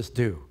Jesus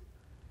do?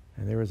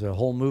 And there was a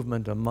whole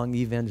movement among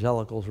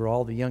evangelicals where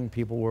all the young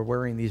people were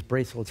wearing these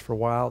bracelets for a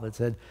while that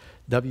said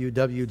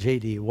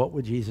WWJD, what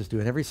would Jesus do?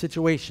 In every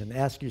situation,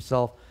 ask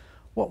yourself,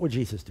 what would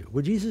Jesus do?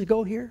 Would Jesus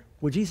go here?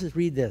 Would Jesus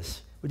read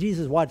this? Would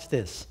Jesus watch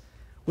this?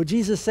 Would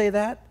Jesus say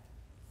that?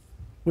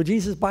 Would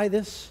Jesus buy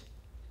this?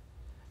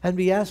 And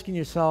be asking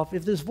yourself,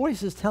 if this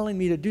voice is telling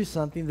me to do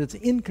something that's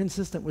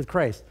inconsistent with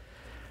Christ,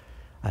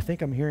 I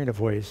think I'm hearing a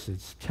voice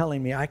that's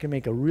telling me I can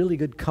make a really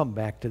good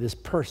comeback to this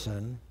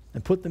person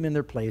and put them in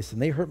their place,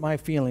 and they hurt my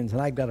feelings,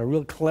 and I've got a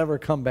real clever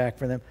comeback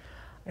for them.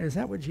 Is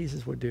that what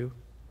Jesus would do?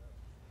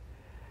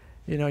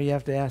 You know, you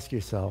have to ask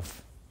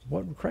yourself,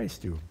 What would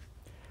Christ do?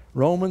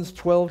 Romans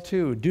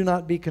 12:2, do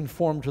not be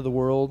conformed to the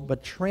world,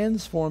 but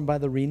transformed by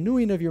the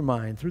renewing of your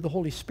mind through the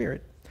Holy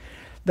Spirit,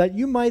 that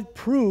you might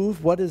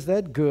prove what is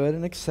that good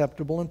and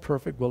acceptable and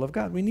perfect will of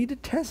God. We need to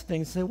test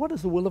things and say, what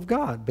is the will of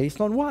God? Based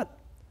on what?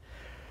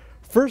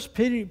 1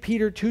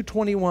 Peter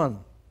 2:21,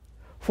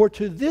 for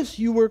to this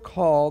you were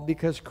called,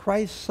 because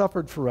Christ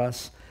suffered for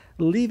us,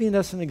 leaving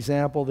us an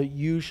example that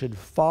you should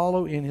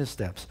follow in his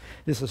steps.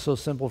 This is so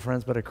simple,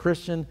 friends, but a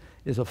Christian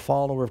is a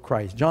follower of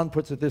Christ. John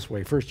puts it this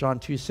way, 1 John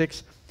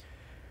 2:6,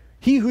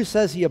 he who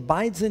says he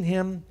abides in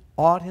him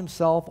ought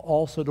himself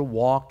also to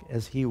walk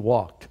as he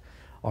walked.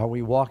 Are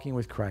we walking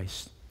with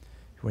Christ?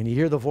 When you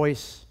hear the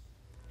voice,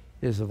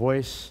 is a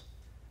voice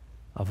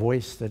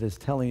that is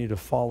telling you to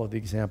follow the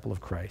example of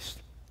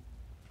Christ.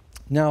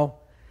 Now,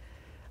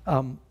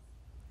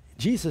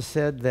 Jesus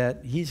said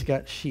that he's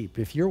got sheep.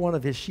 If you're one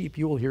of his sheep,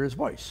 you will hear his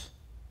voice.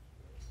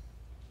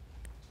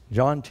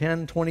 John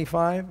 10,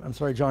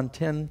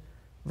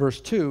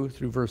 verse 2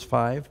 through verse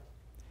 5.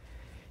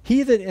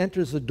 He that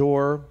enters the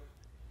door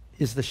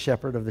is the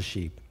shepherd of the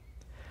sheep.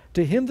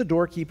 To him the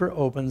doorkeeper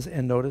opens,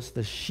 and notice,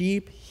 the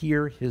sheep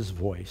hear his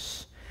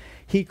voice.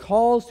 He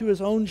calls to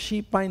his own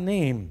sheep by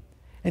name,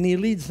 and he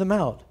leads them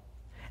out.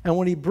 And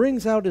when he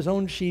brings out his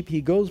own sheep, he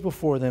goes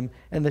before them,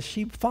 and the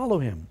sheep follow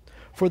him,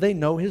 for they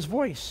know his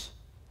voice.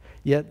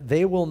 Yet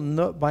they will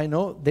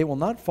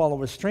not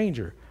follow a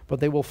stranger, but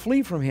they will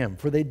flee from him,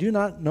 for they do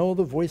not know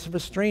the voice of a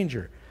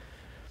stranger.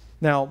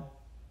 Now,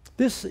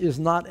 this is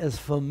not as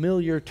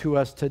familiar to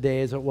us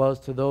today as it was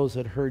to those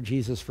that heard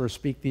Jesus first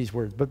speak these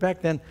words. But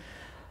back then,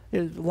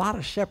 there's a lot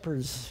of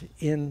shepherds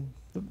in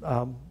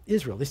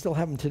Israel. They still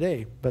have them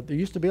today, but there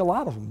used to be a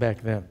lot of them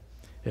back then.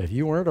 If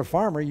you weren't a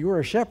farmer, you were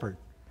a shepherd.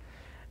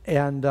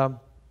 And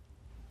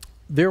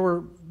there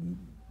were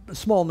a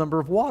small number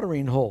of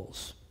watering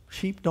holes.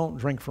 Sheep don't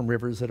drink from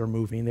rivers that are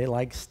moving. They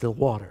like still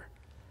water.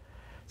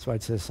 That's why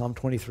it says, Psalm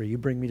 23, you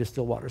bring me to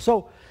still water.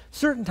 So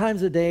certain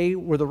times of day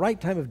were the right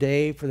time of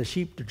day for the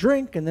sheep to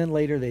drink, and then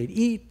later they'd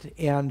eat.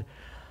 And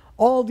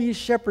all these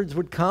shepherds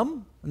would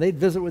come, and they'd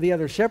visit with the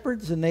other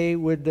shepherds, and they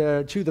would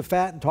chew the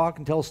fat and talk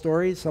and tell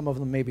stories. Some of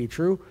them may be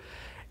true.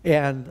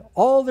 And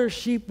all their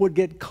sheep would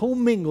get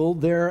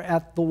commingled there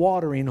at the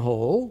watering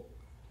hole,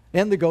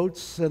 and the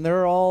goats, and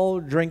they're all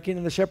drinking,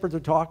 and the shepherds are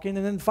talking.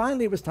 And then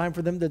finally it was time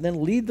for them to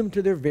then lead them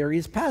to their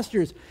various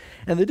pastures.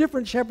 And the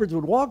different shepherds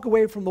would walk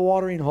away from the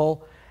watering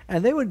hole,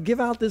 and they would give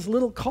out this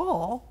little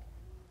call.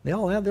 They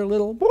all have their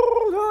little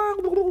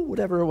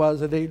whatever it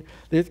was. And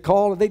they'd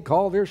call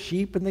their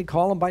sheep, and they'd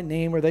call them by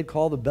name, or they'd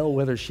call the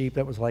bellwether sheep.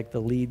 That was like the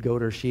lead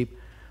goat or sheep.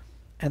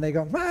 And they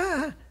go,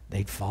 ah!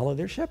 They'd follow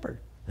their shepherd.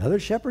 Another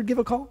shepherd give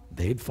a call.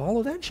 They'd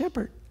follow that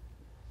shepherd.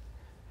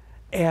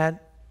 And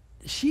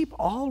sheep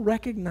all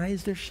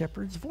recognize their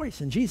shepherd's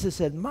voice. And Jesus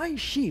said, my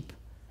sheep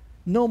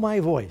know my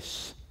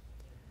voice,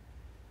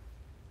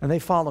 and they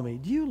follow me.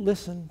 Do you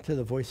listen to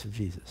the voice of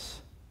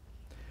Jesus?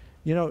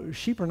 You know,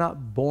 sheep are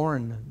not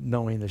born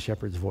knowing the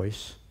shepherd's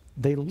voice.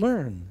 They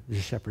learn the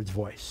shepherd's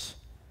voice.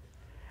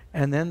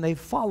 And then they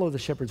follow the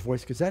shepherd's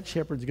voice, because that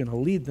shepherd's going to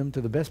lead them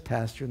to the best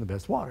pasture and the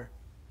best water.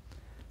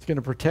 It's going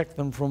to protect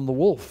them from the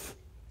wolf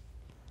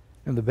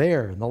and the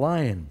bear and the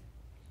lion.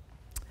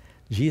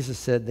 Jesus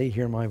said, they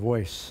hear my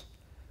voice.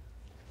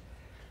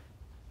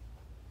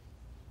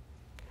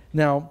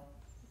 Now,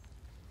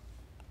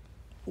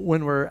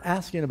 when we're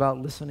asking about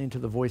listening to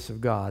the voice of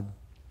God,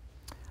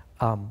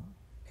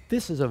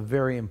 this is a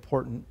very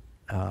important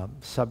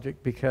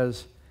subject,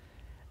 because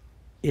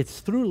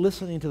it's through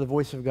listening to the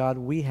voice of God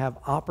we have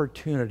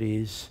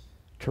opportunities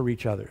to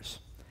reach others.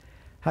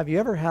 Have you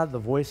ever had the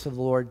voice of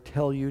the Lord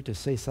tell you to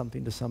say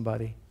something to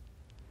somebody,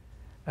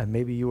 and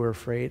maybe you were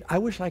afraid? I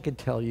wish I could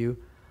tell you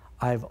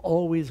I've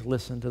always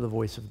listened to the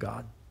voice of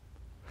God.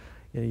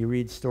 You know, you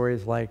read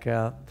stories like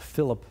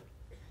Philip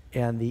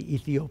and the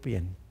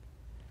Ethiopian.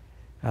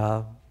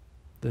 The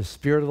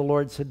Spirit of the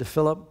Lord said to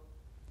Philip,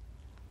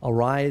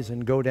 arise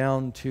and go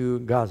down to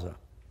Gaza.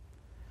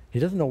 He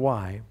doesn't know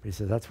why, but he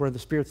says, that's where the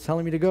Spirit's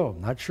telling me to go.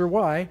 Not sure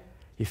why.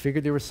 He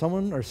figured there was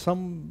someone or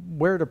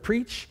somewhere to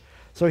preach,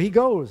 so he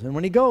goes. And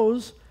when he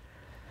goes,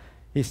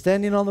 he's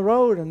standing on the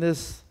road, and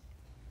this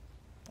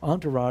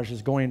entourage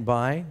is going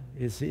by.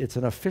 It's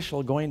an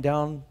official going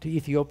down to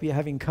Ethiopia,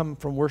 having come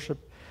from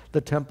worship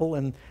the temple,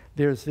 and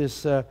there's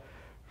this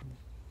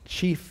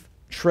chief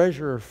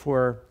treasurer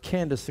for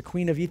Candace, the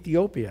queen of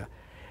Ethiopia.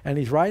 And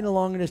he's riding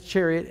along in his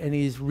chariot, and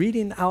he's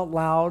reading out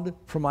loud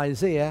from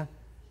Isaiah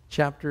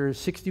chapter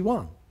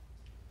 61.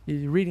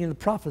 He's reading the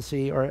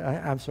prophecy,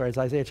 it's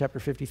Isaiah chapter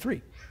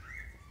 53.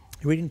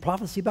 He's reading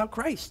prophecy about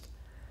Christ.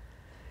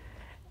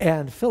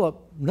 And Philip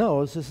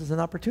knows this is an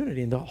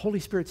opportunity, and the Holy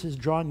Spirit says,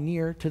 draw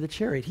near to the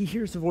chariot. He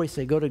hears the voice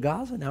say, go to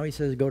Gaza. Now he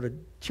says, go to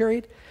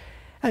chariot.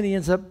 And he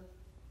ends up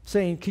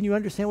saying, can you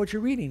understand what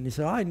you're reading? He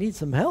said, I need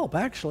some help,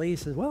 actually. He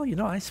says, well, you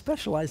know, I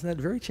specialize in that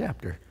very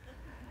chapter.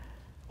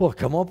 Well,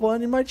 come up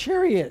on in my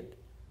chariot.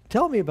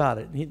 Tell me about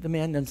it. The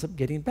man ends up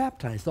getting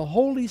baptized. The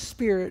Holy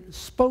Spirit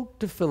spoke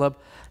to Philip,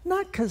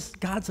 not because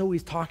God's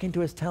always talking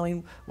to us,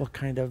 telling what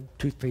kind of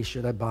toothpaste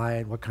should I buy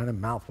and what kind of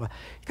mouthwash.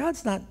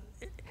 God's not.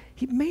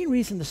 The main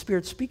reason the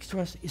Spirit speaks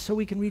to us is so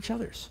we can reach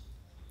others.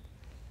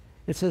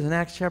 It says in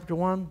Acts chapter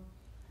 1,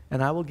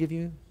 and I will give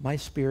you my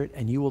Spirit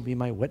and you will be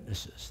my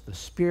witnesses. The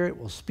Spirit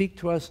will speak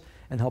to us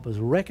and help us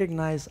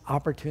recognize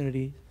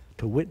opportunity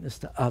to witness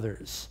to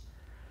others.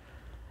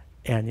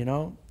 And you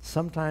know,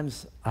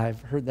 sometimes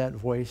I've heard that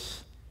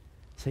voice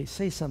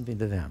say something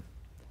to them.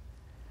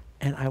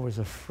 And I was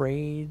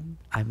afraid.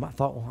 I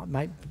thought, well, it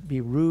might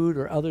be rude,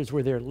 or others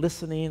were there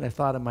listening. I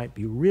thought it might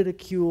be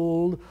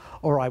ridiculed,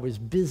 or I was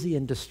busy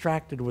and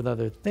distracted with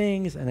other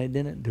things, and I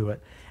didn't do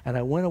it. And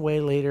I went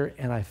away later,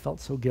 and I felt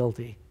so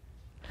guilty.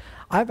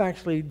 I've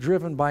actually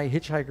driven by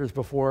hitchhikers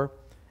before,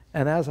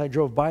 and as I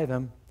drove by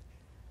them,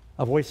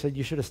 a voice said,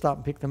 you should have stopped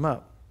and picked them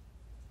up.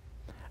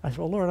 I said,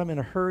 well, Lord, I'm in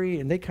a hurry,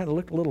 and they kind of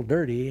looked a little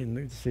dirty,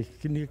 and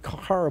the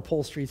car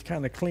upholstery is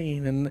kind of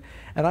clean, and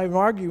I'm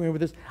arguing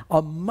with this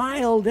a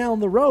mile down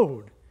the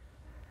road.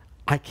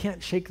 I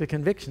can't shake the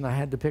conviction I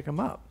had to pick them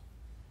up.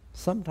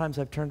 Sometimes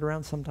I've turned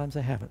around, sometimes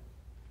I haven't.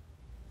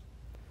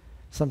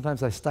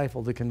 Sometimes I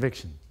stifled the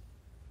conviction.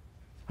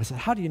 I said,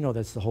 how do you know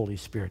that's the Holy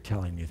Spirit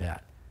telling you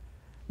that?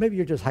 Maybe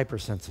you're just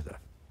hypersensitive.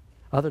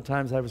 Other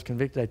times I was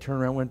convicted, I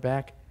turned around, went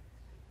back,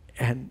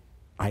 and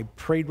I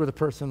prayed with a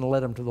person and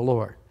led them to the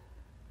Lord.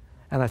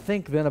 And I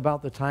think then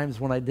about the times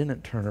when I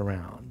didn't turn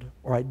around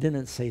or I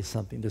didn't say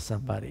something to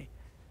somebody.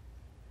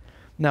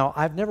 Now,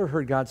 I've never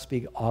heard God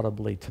speak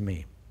audibly to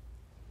me.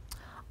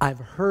 I've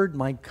heard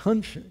my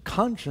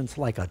conscience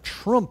like a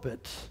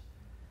trumpet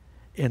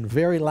in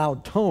very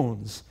loud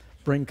tones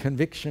bring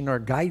conviction or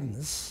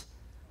guidance.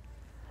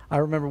 I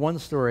remember one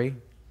story.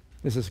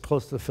 This is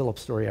close to the Philip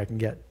story I can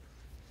get.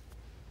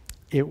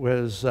 It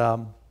was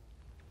a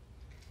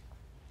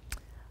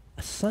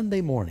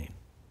Sunday morning.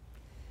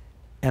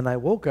 And I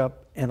woke up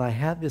and I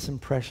had this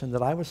impression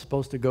that I was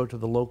supposed to go to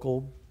the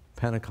local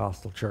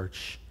Pentecostal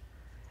church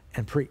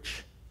and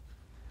preach.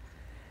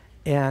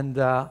 And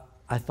I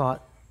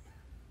thought,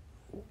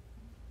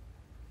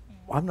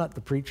 I'm not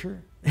the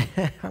preacher.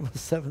 I'm a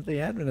Seventh-day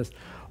Adventist.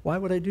 Why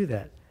would I do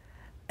that?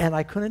 And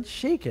I couldn't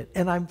shake it.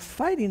 And I'm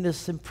fighting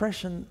this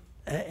impression,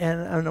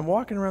 and I'm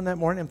walking around that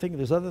morning. I'm thinking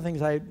there's other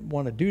things I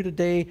want to do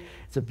today.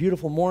 It's a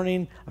beautiful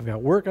morning. I've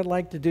got work I'd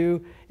like to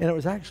do. And it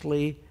was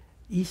actually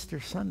Easter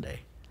Sunday.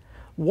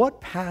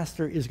 What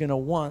pastor is going to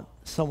want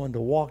someone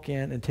to walk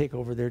in and take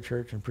over their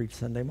church and preach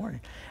Sunday morning?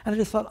 And I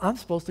just thought, I'm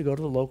supposed to go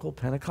to the local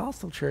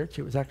Pentecostal church.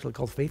 It was actually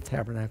called Faith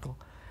Tabernacle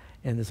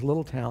in this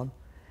little town.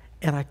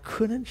 And I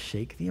couldn't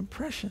shake the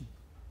impression.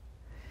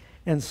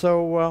 And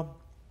so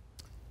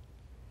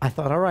I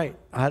thought, all right,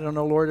 I don't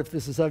know, Lord, if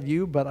this is of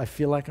you, but I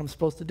feel like I'm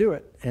supposed to do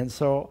it. And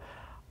so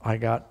I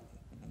got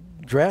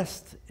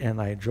dressed and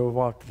I drove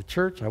off to the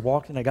church. I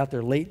walked in. I got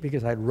there late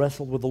because I'd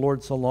wrestled with the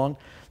Lord so long.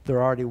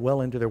 They're already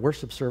well into their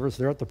worship service.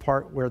 They're at the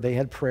part where they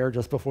had prayer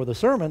just before the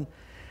sermon.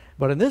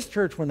 But in this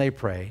church, when they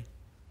pray,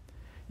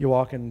 you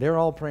walk in, they're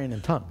all praying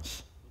in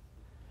tongues.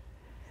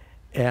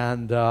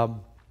 And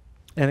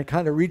it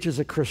kind of reaches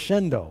a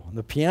crescendo.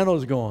 The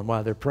piano's going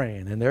while they're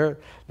praying. And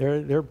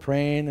they're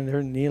praying and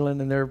they're kneeling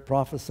and they're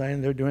prophesying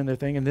and they're doing their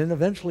thing. And then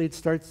eventually it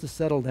starts to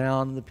settle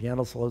down and the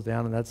piano slows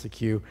down and that's the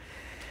cue.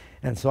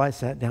 And so I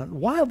sat down.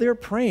 While they're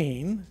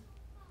praying,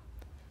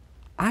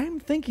 I'm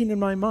thinking in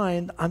my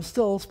mind, I'm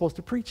still supposed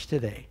to preach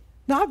today.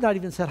 Now, I've not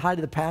even said hi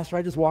to the pastor.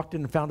 I just walked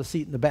in and found a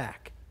seat in the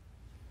back.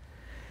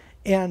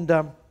 And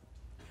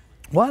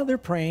while they're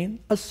praying,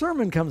 a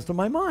sermon comes to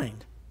my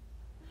mind.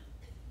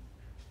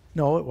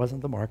 No, it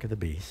wasn't the mark of the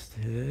beast.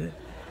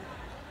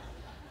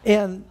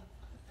 And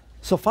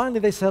so finally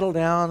they settle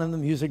down and the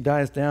music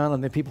dies down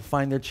and the people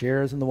find their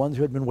chairs, and the ones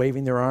who had been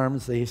waving their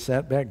arms, they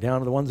sat back down,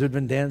 and the ones who had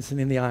been dancing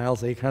in the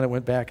aisles, they kind of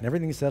went back and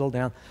everything settled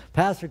down.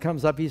 Pastor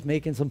comes up, he's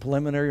making some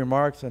preliminary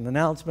remarks and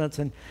announcements,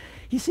 and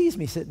he sees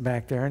me sitting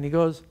back there and he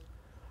goes,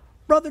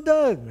 Brother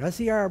Doug, I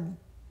see our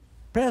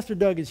Pastor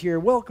Doug is here.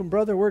 Welcome,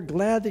 brother. We're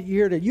glad that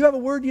you're here. You have a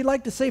word you'd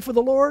like to say for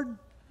the Lord?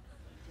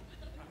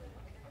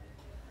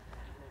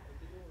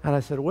 And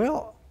I said,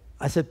 well,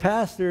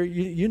 Pastor,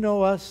 you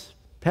know us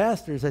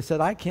pastors. I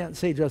said, I can't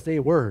say just a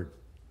word.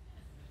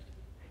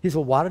 He said,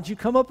 well, why don't you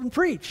come up and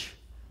preach?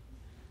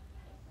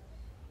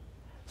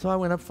 So I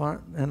went up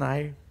front and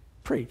I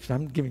preached.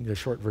 I'm giving you the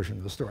short version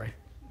of the story.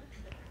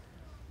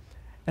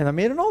 And I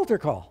made an altar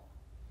call.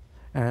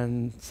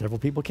 And several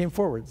people came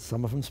forward,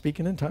 some of them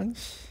speaking in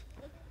tongues.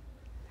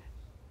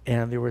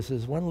 And there was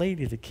this one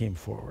lady that came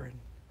forward.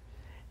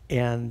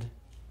 And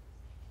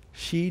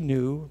she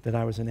knew that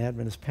I was an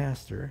Adventist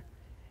pastor.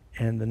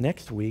 And the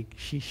next week,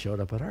 she showed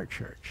up at our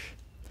church.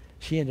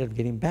 She ended up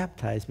getting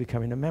baptized,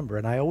 becoming a member.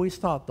 And I always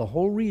thought the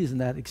whole reason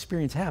that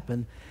experience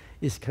happened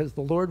is because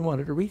the Lord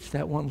wanted to reach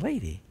that one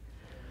lady.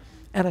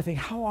 And I think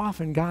how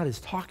often God is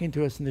talking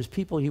to us and there's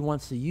people he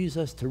wants to use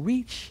us to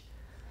reach,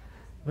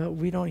 but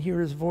we don't hear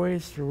his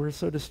voice, or we're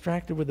so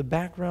distracted with the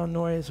background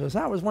noise. So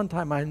that was one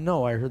time I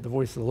know I heard the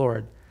voice of the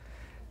Lord.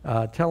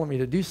 telling me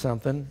to do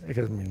something,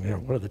 because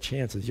what are the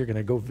chances you're going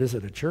to go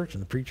visit a church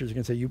and the preacher's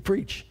going to say, you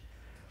preach?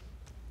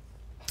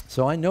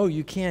 So I know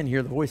you can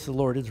hear the voice of the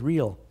Lord. It's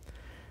real.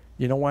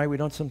 You know why we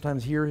don't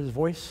sometimes hear his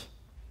voice?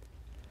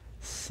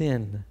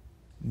 Sin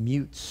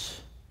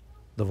mutes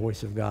the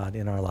voice of God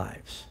in our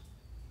lives.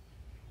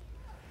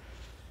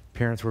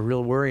 Parents were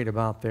real worried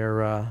about they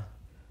had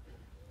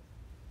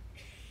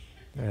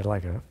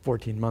like a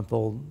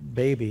 14-month-old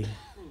baby,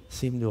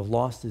 seemed to have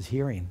lost his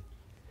hearing.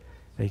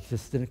 They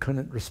just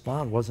couldn't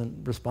respond,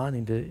 wasn't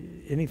responding to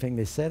anything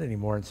they said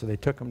anymore, and so they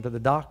took him to the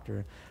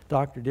doctor. The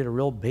doctor did a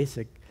real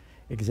basic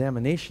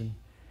examination.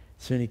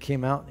 Soon he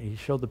came out and he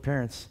showed the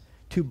parents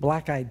 2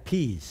 black-eyed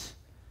peas.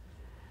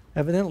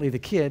 Evidently the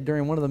kid,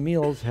 during one of the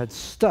meals, had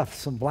stuffed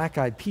some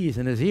black-eyed peas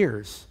in his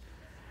ears,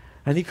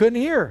 and he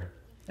couldn't hear.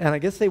 And I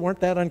guess they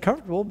weren't that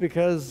uncomfortable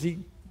because he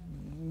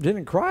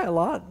didn't cry a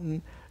lot,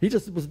 and he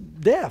just was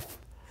deaf.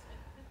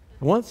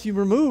 Once you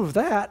remove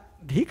that,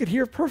 he could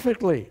hear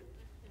perfectly.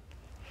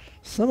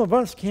 Some of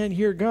us can't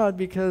hear God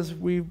because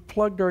we've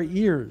plugged our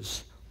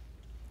ears.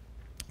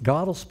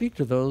 God will speak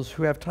to those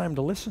who have time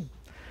to listen.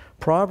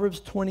 Proverbs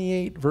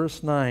 28,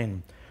 verse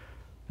 9.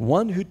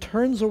 One who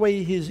turns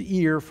away his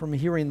ear from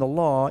hearing the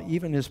law,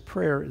 even his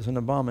prayer is an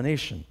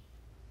abomination.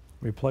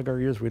 We plug our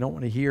ears, we don't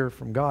want to hear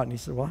from God. And he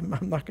said, well,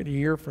 I'm not going to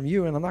hear from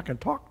you, and I'm not going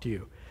to talk to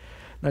you.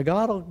 Now,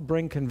 God will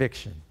bring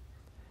conviction,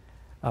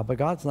 but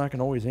God's not going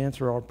to always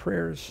answer our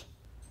prayers.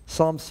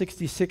 Psalm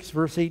 66,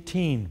 verse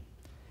 18.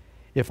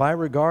 If I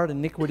regard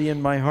iniquity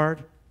in my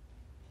heart,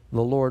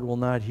 the Lord will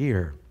not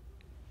hear.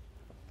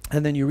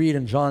 And then you read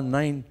in John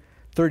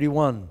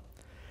 9:31.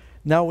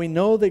 Now we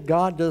know that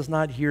God does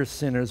not hear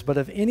sinners, but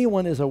if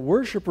anyone is a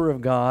worshiper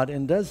of God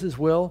and does his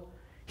will,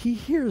 he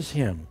hears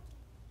him.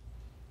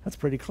 That's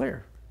pretty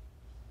clear.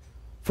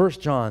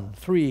 1 John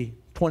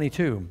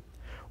 3:22.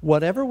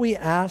 Whatever we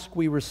ask,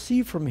 we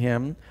receive from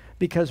him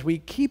because we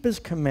keep his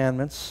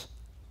commandments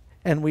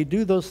and we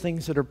do those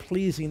things that are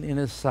pleasing in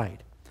his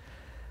sight.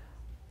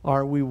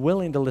 Are we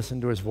willing to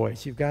listen to his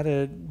voice? You've got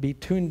to be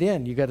tuned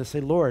in. You've got to say,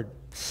 Lord,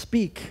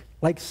 speak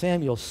like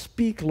Samuel.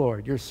 Speak,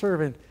 Lord. Your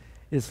servant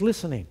is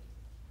listening.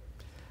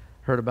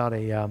 Heard about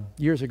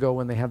years ago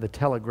when they had the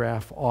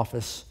telegraph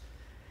office,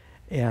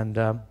 and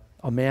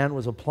a man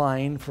was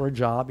applying for a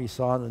job. He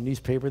saw in the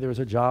newspaper there was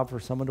a job for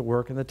someone to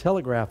work in the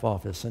telegraph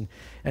office,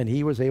 and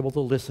he was able to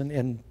listen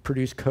and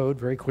produce code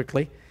very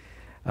quickly.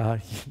 I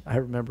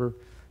remember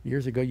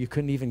years ago you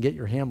couldn't even get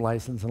your ham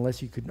license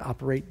unless you could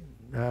operate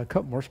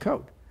Morse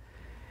code.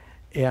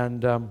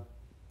 And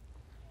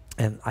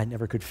I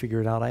never could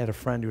figure it out. I had a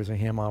friend who was a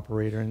ham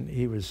operator, and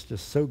he was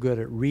just so good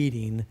at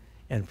reading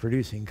and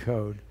producing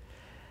code.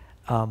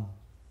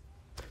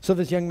 So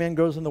this young man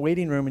goes in the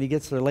waiting room, and he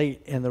gets there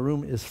late, and the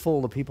room is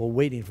full of people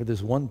waiting for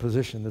this one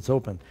position that's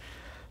open.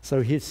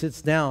 So he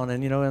sits down,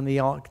 and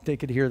they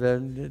could hear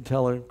the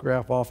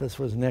telegraph office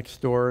was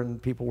next door,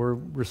 and people were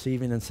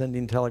receiving and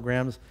sending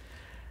telegrams.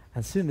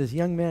 And soon this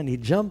young man, he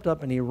jumped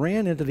up and he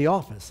ran into the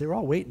office. They were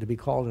all waiting to be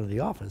called into the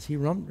office. He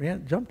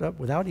jumped up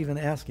without even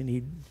asking.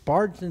 He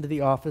barged into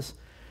the office.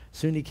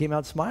 Soon he came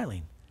out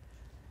smiling.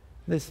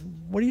 They said,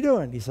 what are you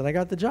doing? He said, I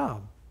got the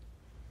job.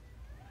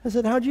 I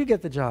said, how'd you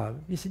get the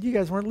job? He said, you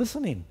guys weren't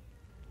listening.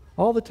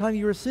 All the time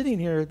you were sitting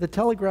here, the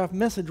telegraph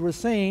message was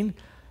saying,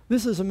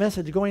 this is a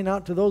message going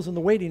out to those in the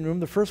waiting room.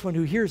 The first one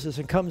who hears this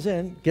and comes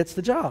in gets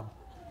the job.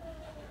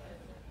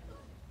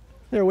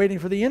 They were waiting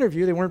for the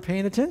interview. They weren't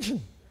paying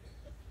attention.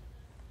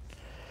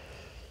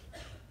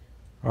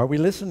 Are we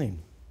listening?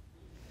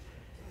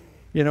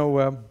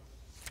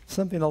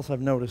 Something else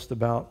I've noticed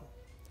about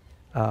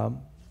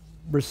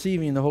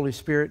receiving the Holy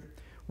Spirit,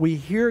 we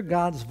hear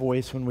God's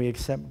voice when we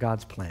accept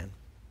God's plan.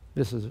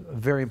 This is a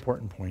very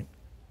important point.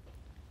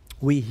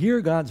 We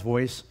hear God's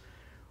voice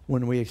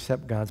when we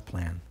accept God's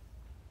plan.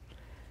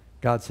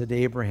 God said to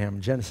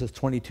Abraham, Genesis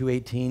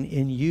 22:18,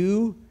 in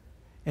you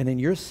and in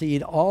your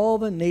seed all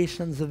the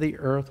nations of the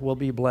earth will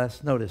be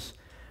blessed. Notice,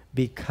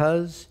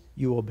 because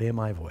you obey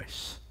my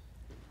voice.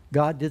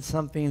 God did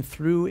something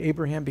through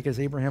Abraham because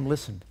Abraham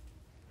listened.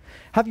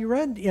 Have you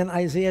read in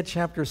Isaiah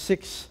chapter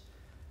 6?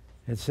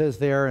 It says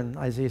there in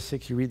Isaiah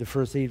 6, you read the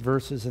first 8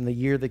 verses, in the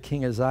year that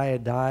King Uzziah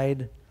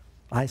died,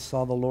 I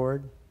saw the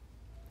Lord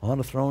on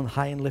a throne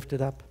high and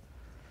lifted up.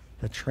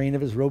 The train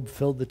of his robe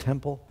filled the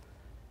temple.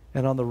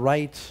 And on the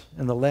right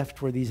and the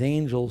left were these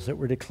angels that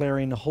were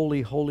declaring,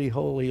 holy, holy,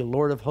 holy,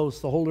 Lord of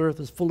hosts, the whole earth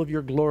is full of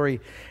your glory.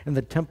 And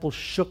the temple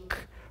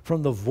shook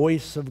from the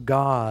voice of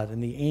God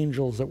and the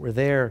angels that were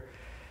there.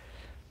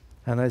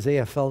 And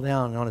Isaiah fell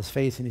down on his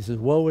face and he says,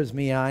 woe is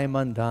me, I am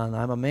undone.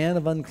 I'm a man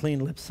of unclean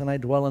lips, and I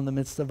dwell in the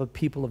midst of a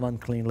people of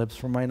unclean lips.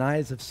 For mine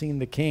eyes have seen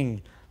the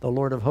King, the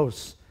Lord of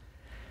hosts.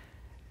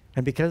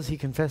 And because he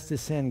confessed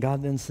his sin,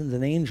 God then sends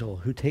an angel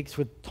who takes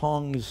with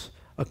tongs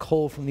a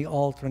coal from the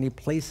altar, and he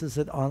places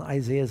it on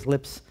Isaiah's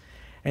lips.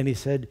 And he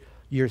said,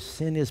 your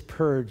sin is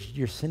purged,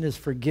 your sin is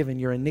forgiven,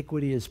 your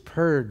iniquity is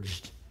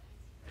purged.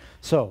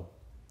 So,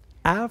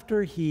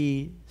 after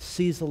he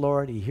sees the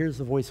Lord, he hears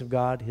the voice of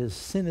God, his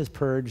sin is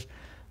purged,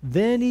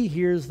 then he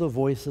hears the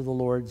voice of the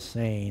Lord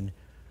saying,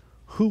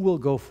 Who will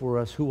go for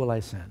us? Who will I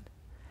send?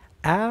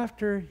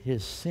 After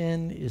his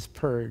sin is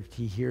purged,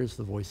 he hears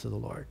the voice of the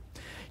Lord.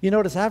 You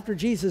notice after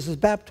Jesus is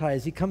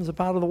baptized, he comes up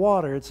out of the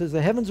water. It says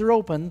the heavens are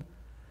open,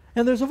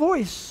 and there's a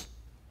voice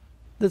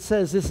that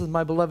says, this is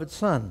my beloved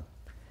Son.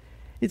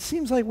 It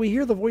seems like we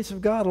hear the voice of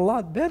God a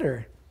lot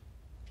better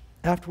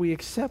after we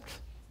accept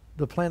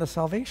the plan of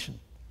salvation.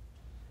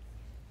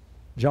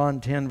 John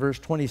 10, verse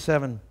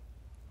 27,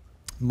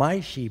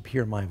 my sheep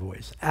hear my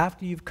voice.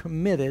 After you've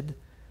committed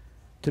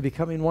to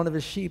becoming one of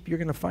his sheep, you're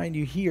going to find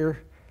you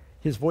hear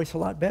his voice a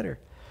lot better.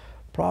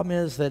 Problem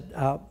is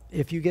that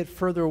if you get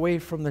further away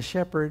from the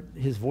shepherd,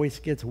 his voice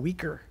gets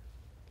weaker.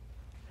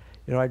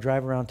 You know, I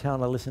drive around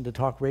town, I listen to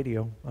talk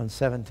radio on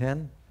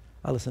 710.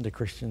 I listen to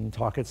Christian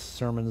talk, it's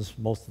sermons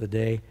most of the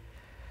day.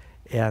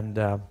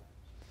 And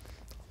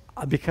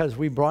because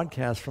we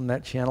broadcast from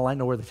that channel, I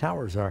know where the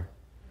towers are.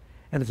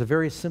 And it's a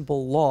very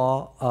simple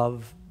law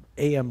of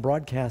AM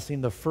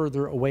broadcasting. The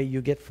further away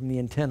you get from the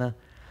antenna,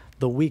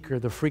 the weaker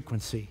the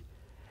frequency.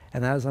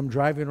 And as I'm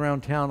driving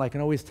around town, I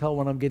can always tell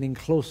when I'm getting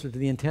closer to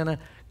the antenna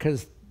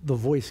because the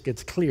voice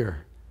gets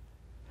clear.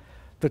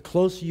 The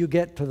closer you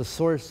get to the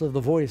source of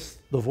the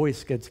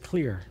voice gets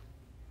clear.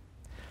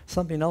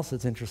 Something else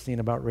that's interesting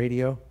about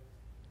radio,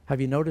 have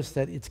you noticed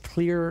that it's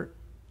clear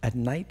at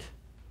night?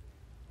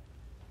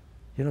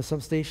 You know,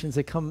 some stations,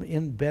 they come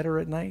in better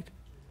at night.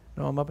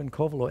 No, I'm up in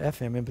Covelo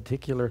FM in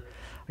particular.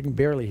 I can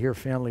barely hear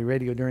family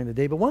radio during the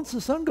day, but once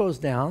the sun goes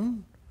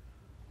down,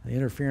 the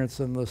interference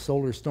and the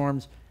solar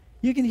storms,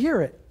 you can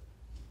hear it.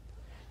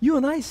 You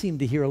and I seem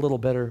to hear a little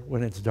better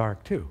when it's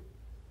dark too.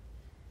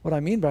 What I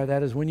mean by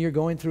that is when you're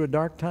going through a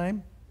dark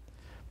time,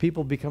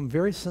 people become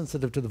very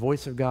sensitive to the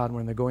voice of God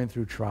when they're going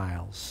through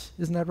trials.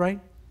 Isn't that right?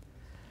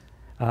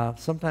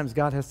 Sometimes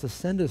God has to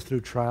send us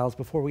through trials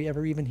before we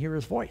ever even hear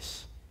his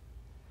voice.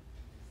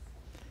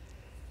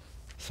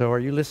 So are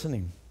you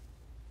listening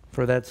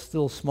for that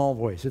still small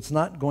voice? It's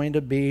not going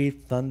to be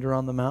thunder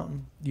on the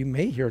mountain. You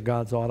may hear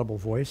God's audible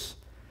voice.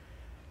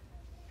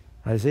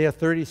 Isaiah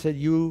 30 said,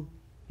 your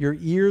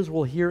ears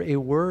will hear a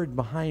word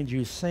behind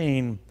you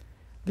saying,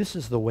 this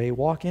is the way,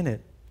 walk in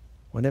it.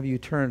 Whenever you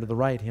turn to the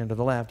right hand or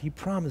the left, he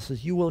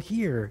promises you will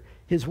hear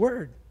his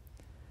word.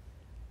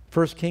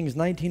 1 Kings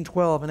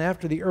 19:12, and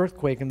after the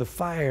earthquake and the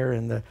fire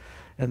and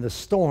the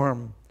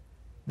storm,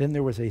 then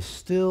there was a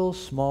still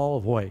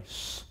small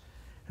voice.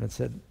 And it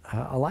said,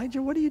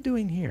 Elijah, what are you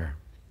doing here?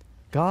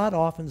 God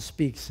often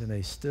speaks in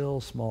a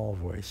still small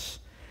voice.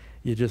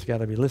 You just got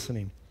to be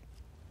listening.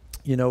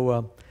 You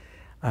know,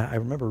 I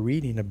remember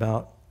reading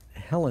about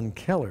Helen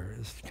Keller.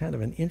 It's kind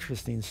of an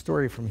interesting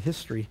story from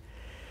history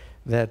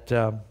that,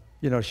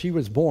 you know, she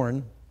was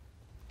born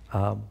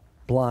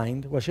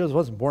blind. Well, she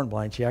wasn't born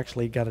blind. She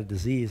actually got a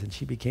disease, and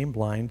she became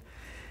blind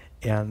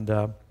and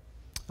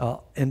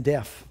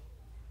deaf.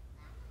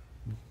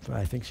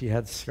 I think she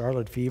had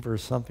scarlet fever or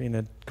something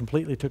that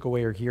completely took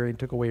away her hearing,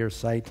 took away her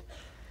sight.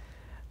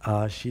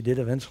 She did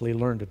eventually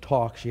learn to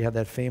talk. She had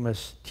that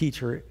famous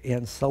teacher,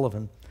 Anne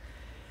Sullivan.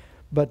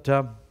 But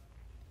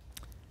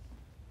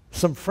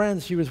some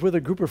friends, she was with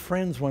a group of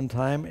friends one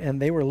time, and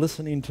they were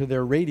listening to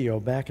their radio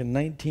back in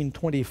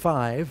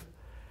 1925,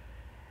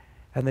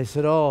 and they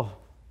said, oh,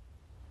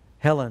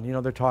 Helen, you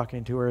know, they're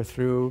talking to her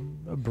through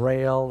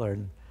Braille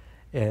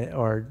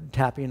or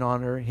tapping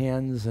on her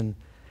hands, and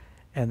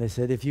they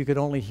said, if you could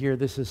only hear,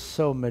 this is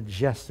so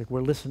majestic.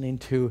 We're listening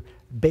to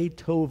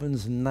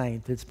Beethoven's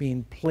Ninth. It's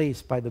being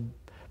played by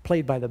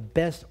the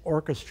best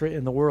orchestra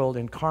in the world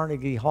in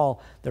Carnegie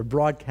Hall. They're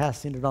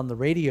broadcasting it on the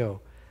radio.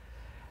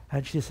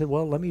 And she said,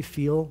 well, let me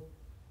feel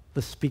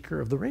the speaker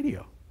of the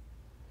radio.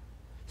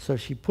 So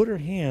she put her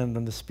hand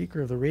on the speaker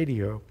of the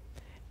radio,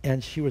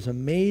 and she was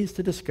amazed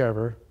to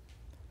discover,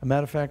 a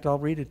matter of fact, I'll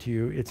read it to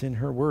you. It's in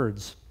her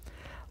words.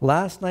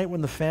 Last night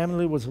when the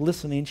family was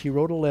listening, she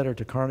wrote a letter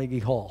to Carnegie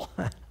Hall.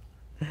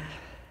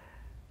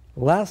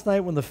 Last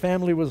night when the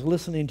family was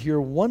listening to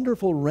your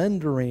wonderful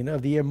rendering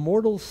of the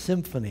Immortal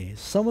Symphony,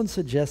 someone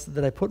suggested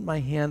that I put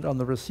my hand on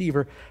the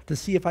receiver to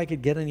see if I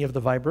could get any of the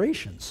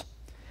vibrations.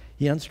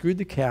 He unscrewed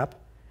the cap,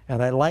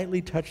 and I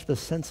lightly touched the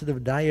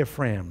sensitive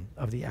diaphragm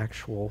of the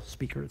actual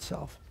speaker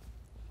itself.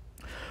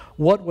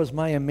 What was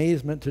my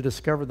amazement to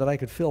discover that I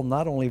could feel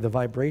not only the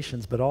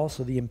vibrations, but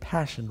also the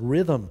impassioned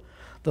rhythm,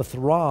 the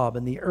throb,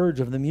 and the urge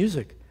of the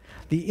music.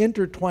 The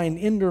intertwined,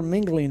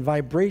 intermingling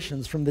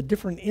vibrations from the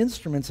different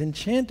instruments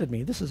enchanted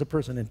me. This is a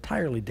person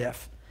entirely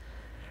deaf.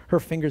 Her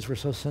fingers were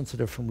so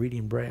sensitive from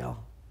reading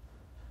Braille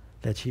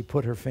that she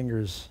put her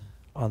fingers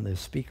on the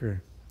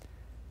speaker.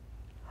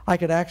 I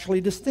could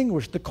actually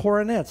distinguish the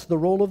cornets, the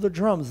roll of the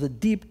drums, the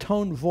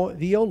deep-toned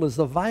violas,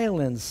 the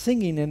violins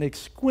singing in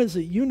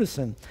exquisite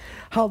unison,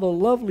 how the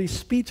lovely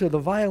speech of the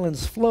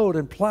violins flowed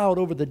and plowed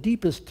over the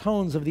deepest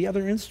tones of the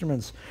other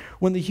instruments.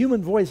 When the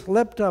human voice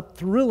leapt up,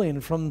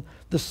 thrilling from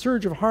the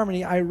surge of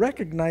harmony, I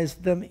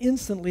recognized them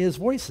instantly as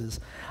voices.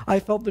 I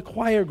felt the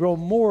choir grow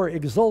more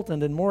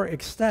exultant and more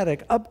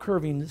ecstatic,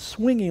 upcurving,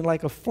 swinging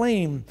like a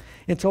flame,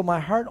 until my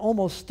heart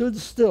almost stood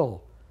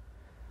still.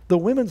 The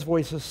women's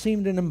voices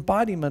seemed an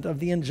embodiment of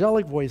the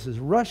angelic voices,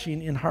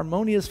 rushing in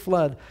harmonious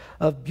flood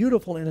of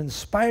beautiful and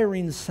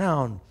inspiring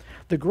sound.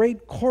 The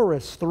great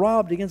chorus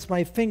throbbed against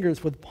my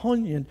fingers with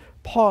poignant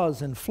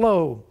pause and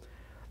flow.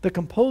 The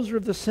composer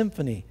of the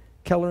symphony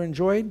Keller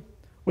enjoyed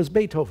was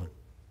Beethoven.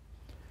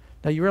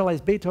 Now you realize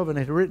Beethoven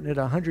had written it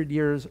 100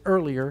 years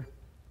earlier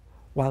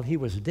while he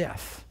was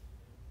deaf.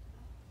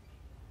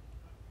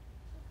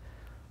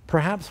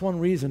 Perhaps one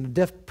reason a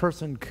deaf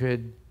person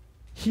could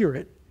hear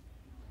it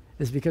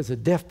is because a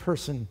deaf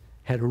person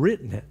had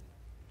written it.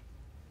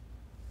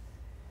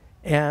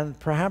 And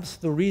perhaps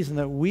the reason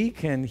that we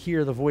can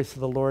hear the voice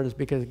of the Lord is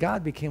because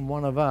God became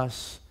one of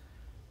us,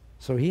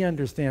 so he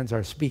understands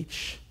our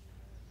speech,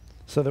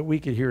 so that we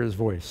could hear his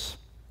voice.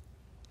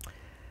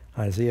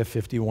 Isaiah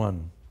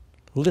 51,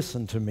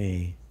 listen to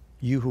me,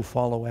 you who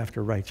follow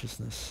after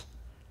righteousness.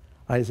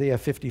 Isaiah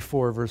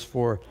 54, verse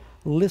 4,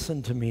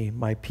 listen to me,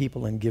 my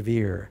people, and give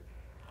ear.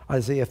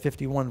 Isaiah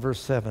 51,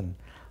 verse 7,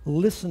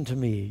 listen to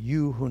me,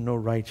 you who know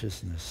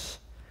righteousness.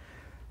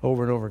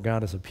 Over and over,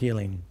 God is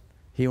appealing.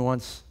 He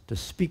wants to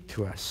speak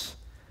to us.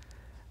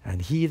 And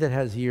he that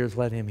has ears,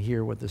 let him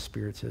hear what the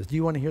Spirit says. Do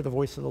you want to hear the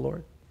voice of the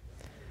Lord?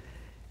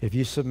 If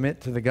you submit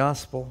to the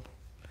gospel,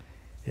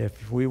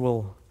 if we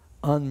will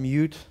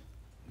unmute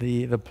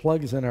the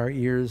plugs in our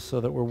ears so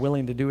that we're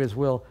willing to do his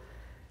will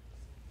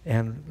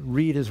and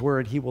read his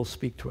word, he will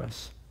speak to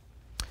us.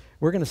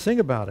 We're going to sing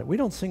about it. We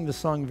don't sing this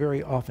song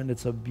very often.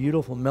 It's a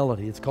beautiful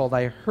melody. It's called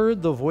I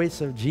Heard the Voice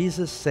of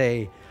Jesus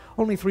Say.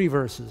 Only 3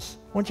 verses.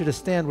 I want you to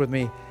stand with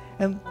me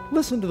and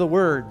listen to the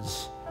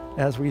words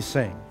as we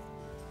sing.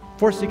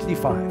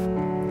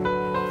 465.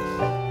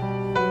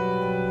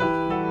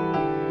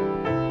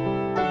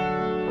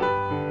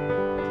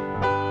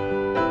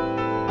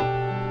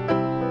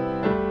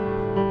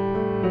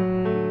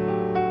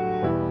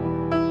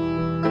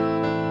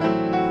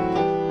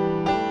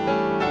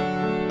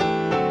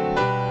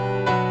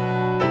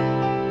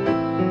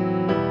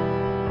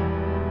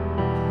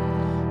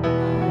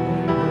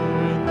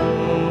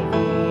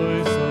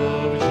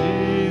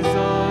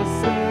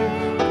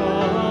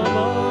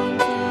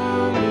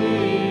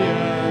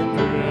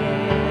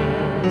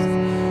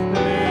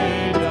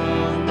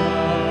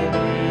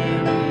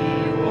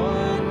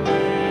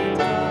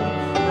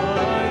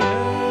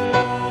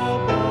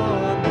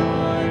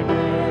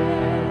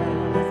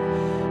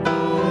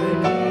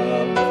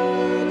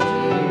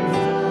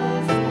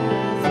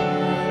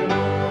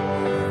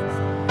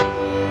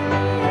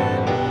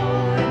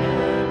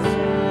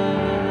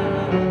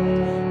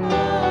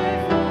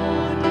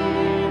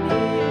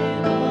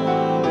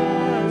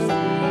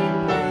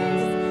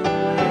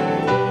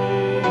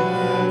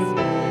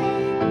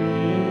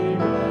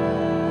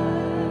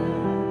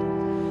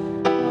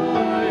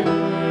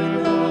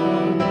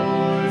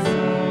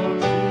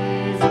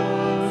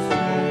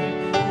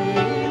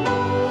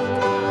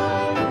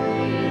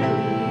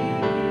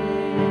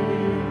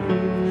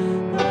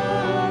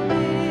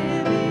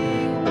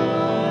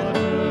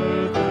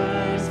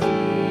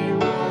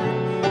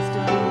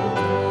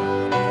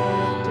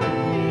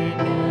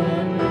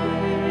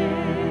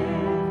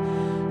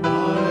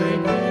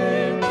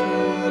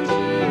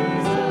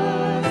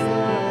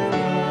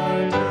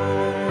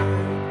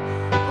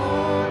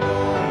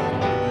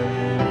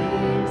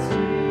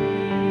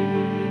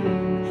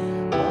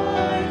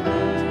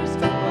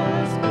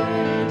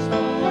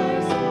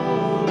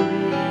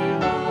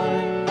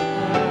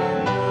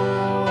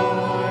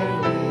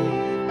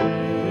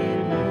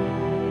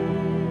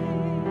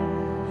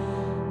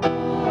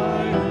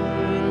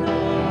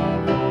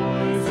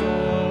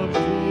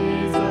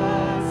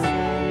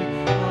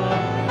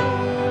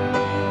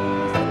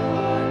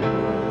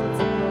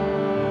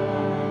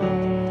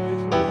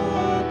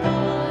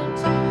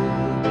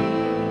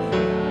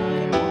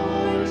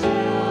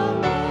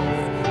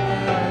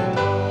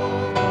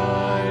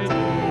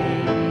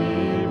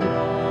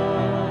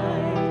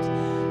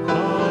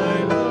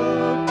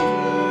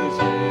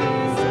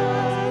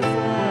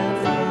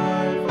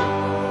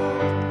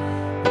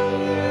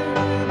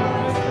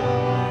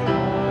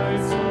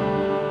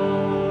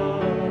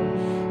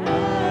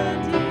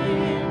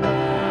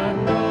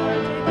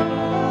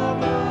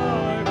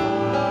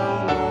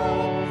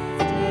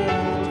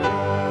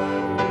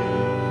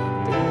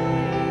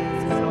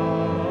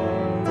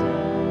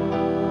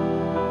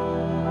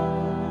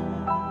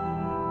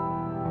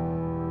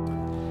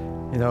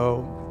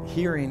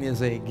 Hearing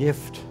is a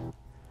gift.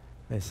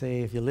 They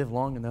say if you live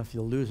long enough,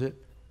 you'll lose it.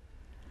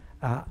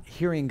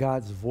 Hearing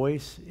God's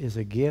voice is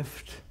a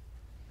gift.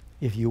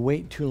 If you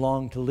wait too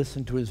long to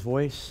listen to his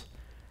voice,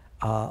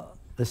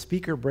 the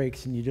speaker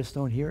breaks and you just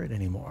don't hear it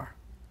anymore.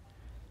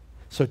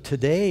 So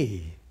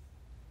today,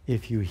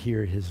 if you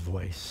hear his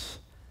voice,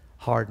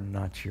 harden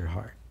not your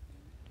heart.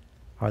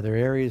 Are there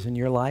areas in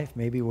your life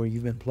maybe where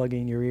you've been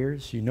plugging your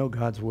ears? You know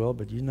God's will,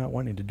 but you're not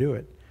wanting to do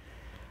it.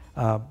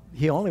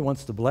 He only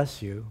wants to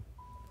bless you.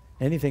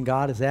 Anything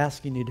God is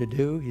asking you to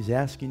do, he's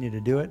asking you to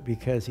do it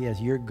because he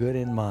has your good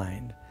in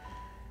mind.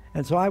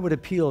 And so I would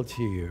appeal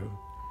to you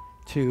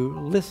to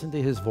listen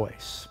to his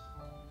voice,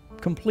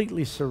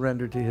 completely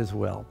surrender to his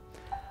will.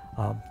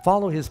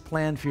 Follow his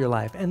plan for your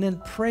life. And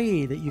then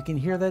pray that you can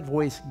hear that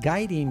voice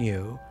guiding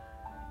you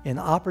in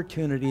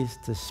opportunities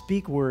to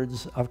speak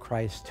words of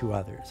Christ to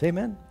others.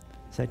 Amen?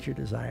 Is that your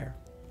desire?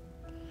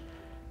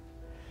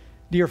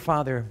 Dear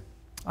Father,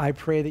 I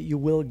pray that you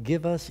will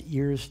give us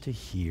ears to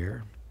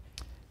hear.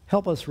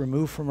 Help us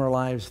remove from our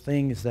lives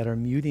things that are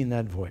muting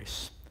that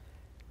voice.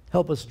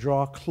 Help us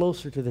draw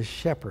closer to the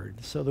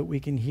shepherd so that we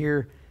can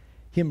hear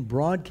him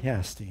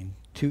broadcasting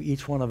to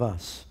each one of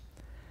us.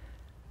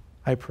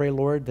 I pray,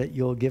 Lord, that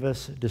you'll give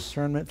us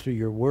discernment through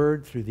your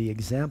word, through the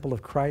example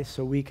of Christ,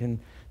 so we can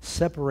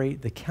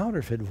separate the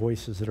counterfeit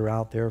voices that are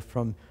out there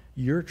from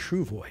your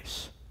true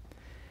voice.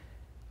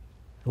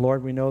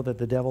 Lord, we know that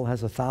the devil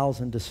has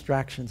 1,000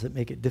 distractions that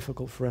make it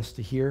difficult for us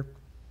to hear.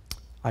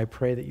 I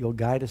pray that you'll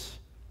guide us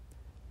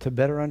to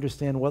better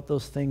understand what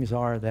those things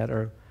are that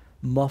are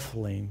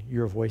muffling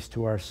your voice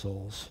to our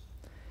souls.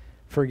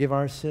 Forgive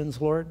our sins,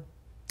 Lord.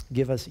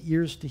 Give us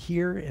ears to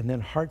hear and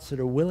then hearts that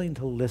are willing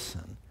to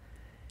listen,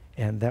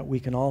 and that we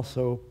can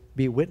also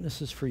be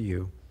witnesses for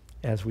you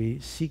as we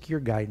seek your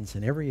guidance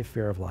in every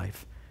affair of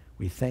life.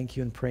 We thank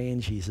you and pray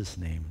in Jesus'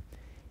 name.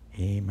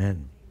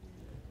 Amen.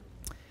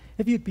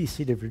 If you'd be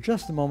seated for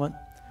just a moment.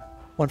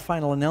 One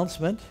final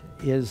announcement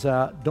is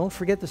don't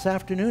forget this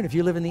afternoon, if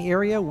you live in the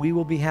area, we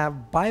will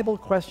have Bible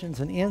questions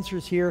and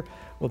answers here.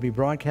 We'll be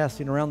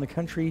broadcasting around the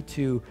country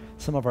to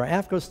some of our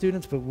AFCO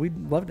students, but we'd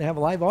love to have a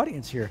live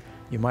audience here.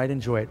 You might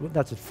enjoy it.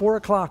 That's at 4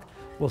 o'clock.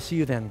 We'll see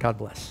you then. God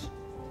bless.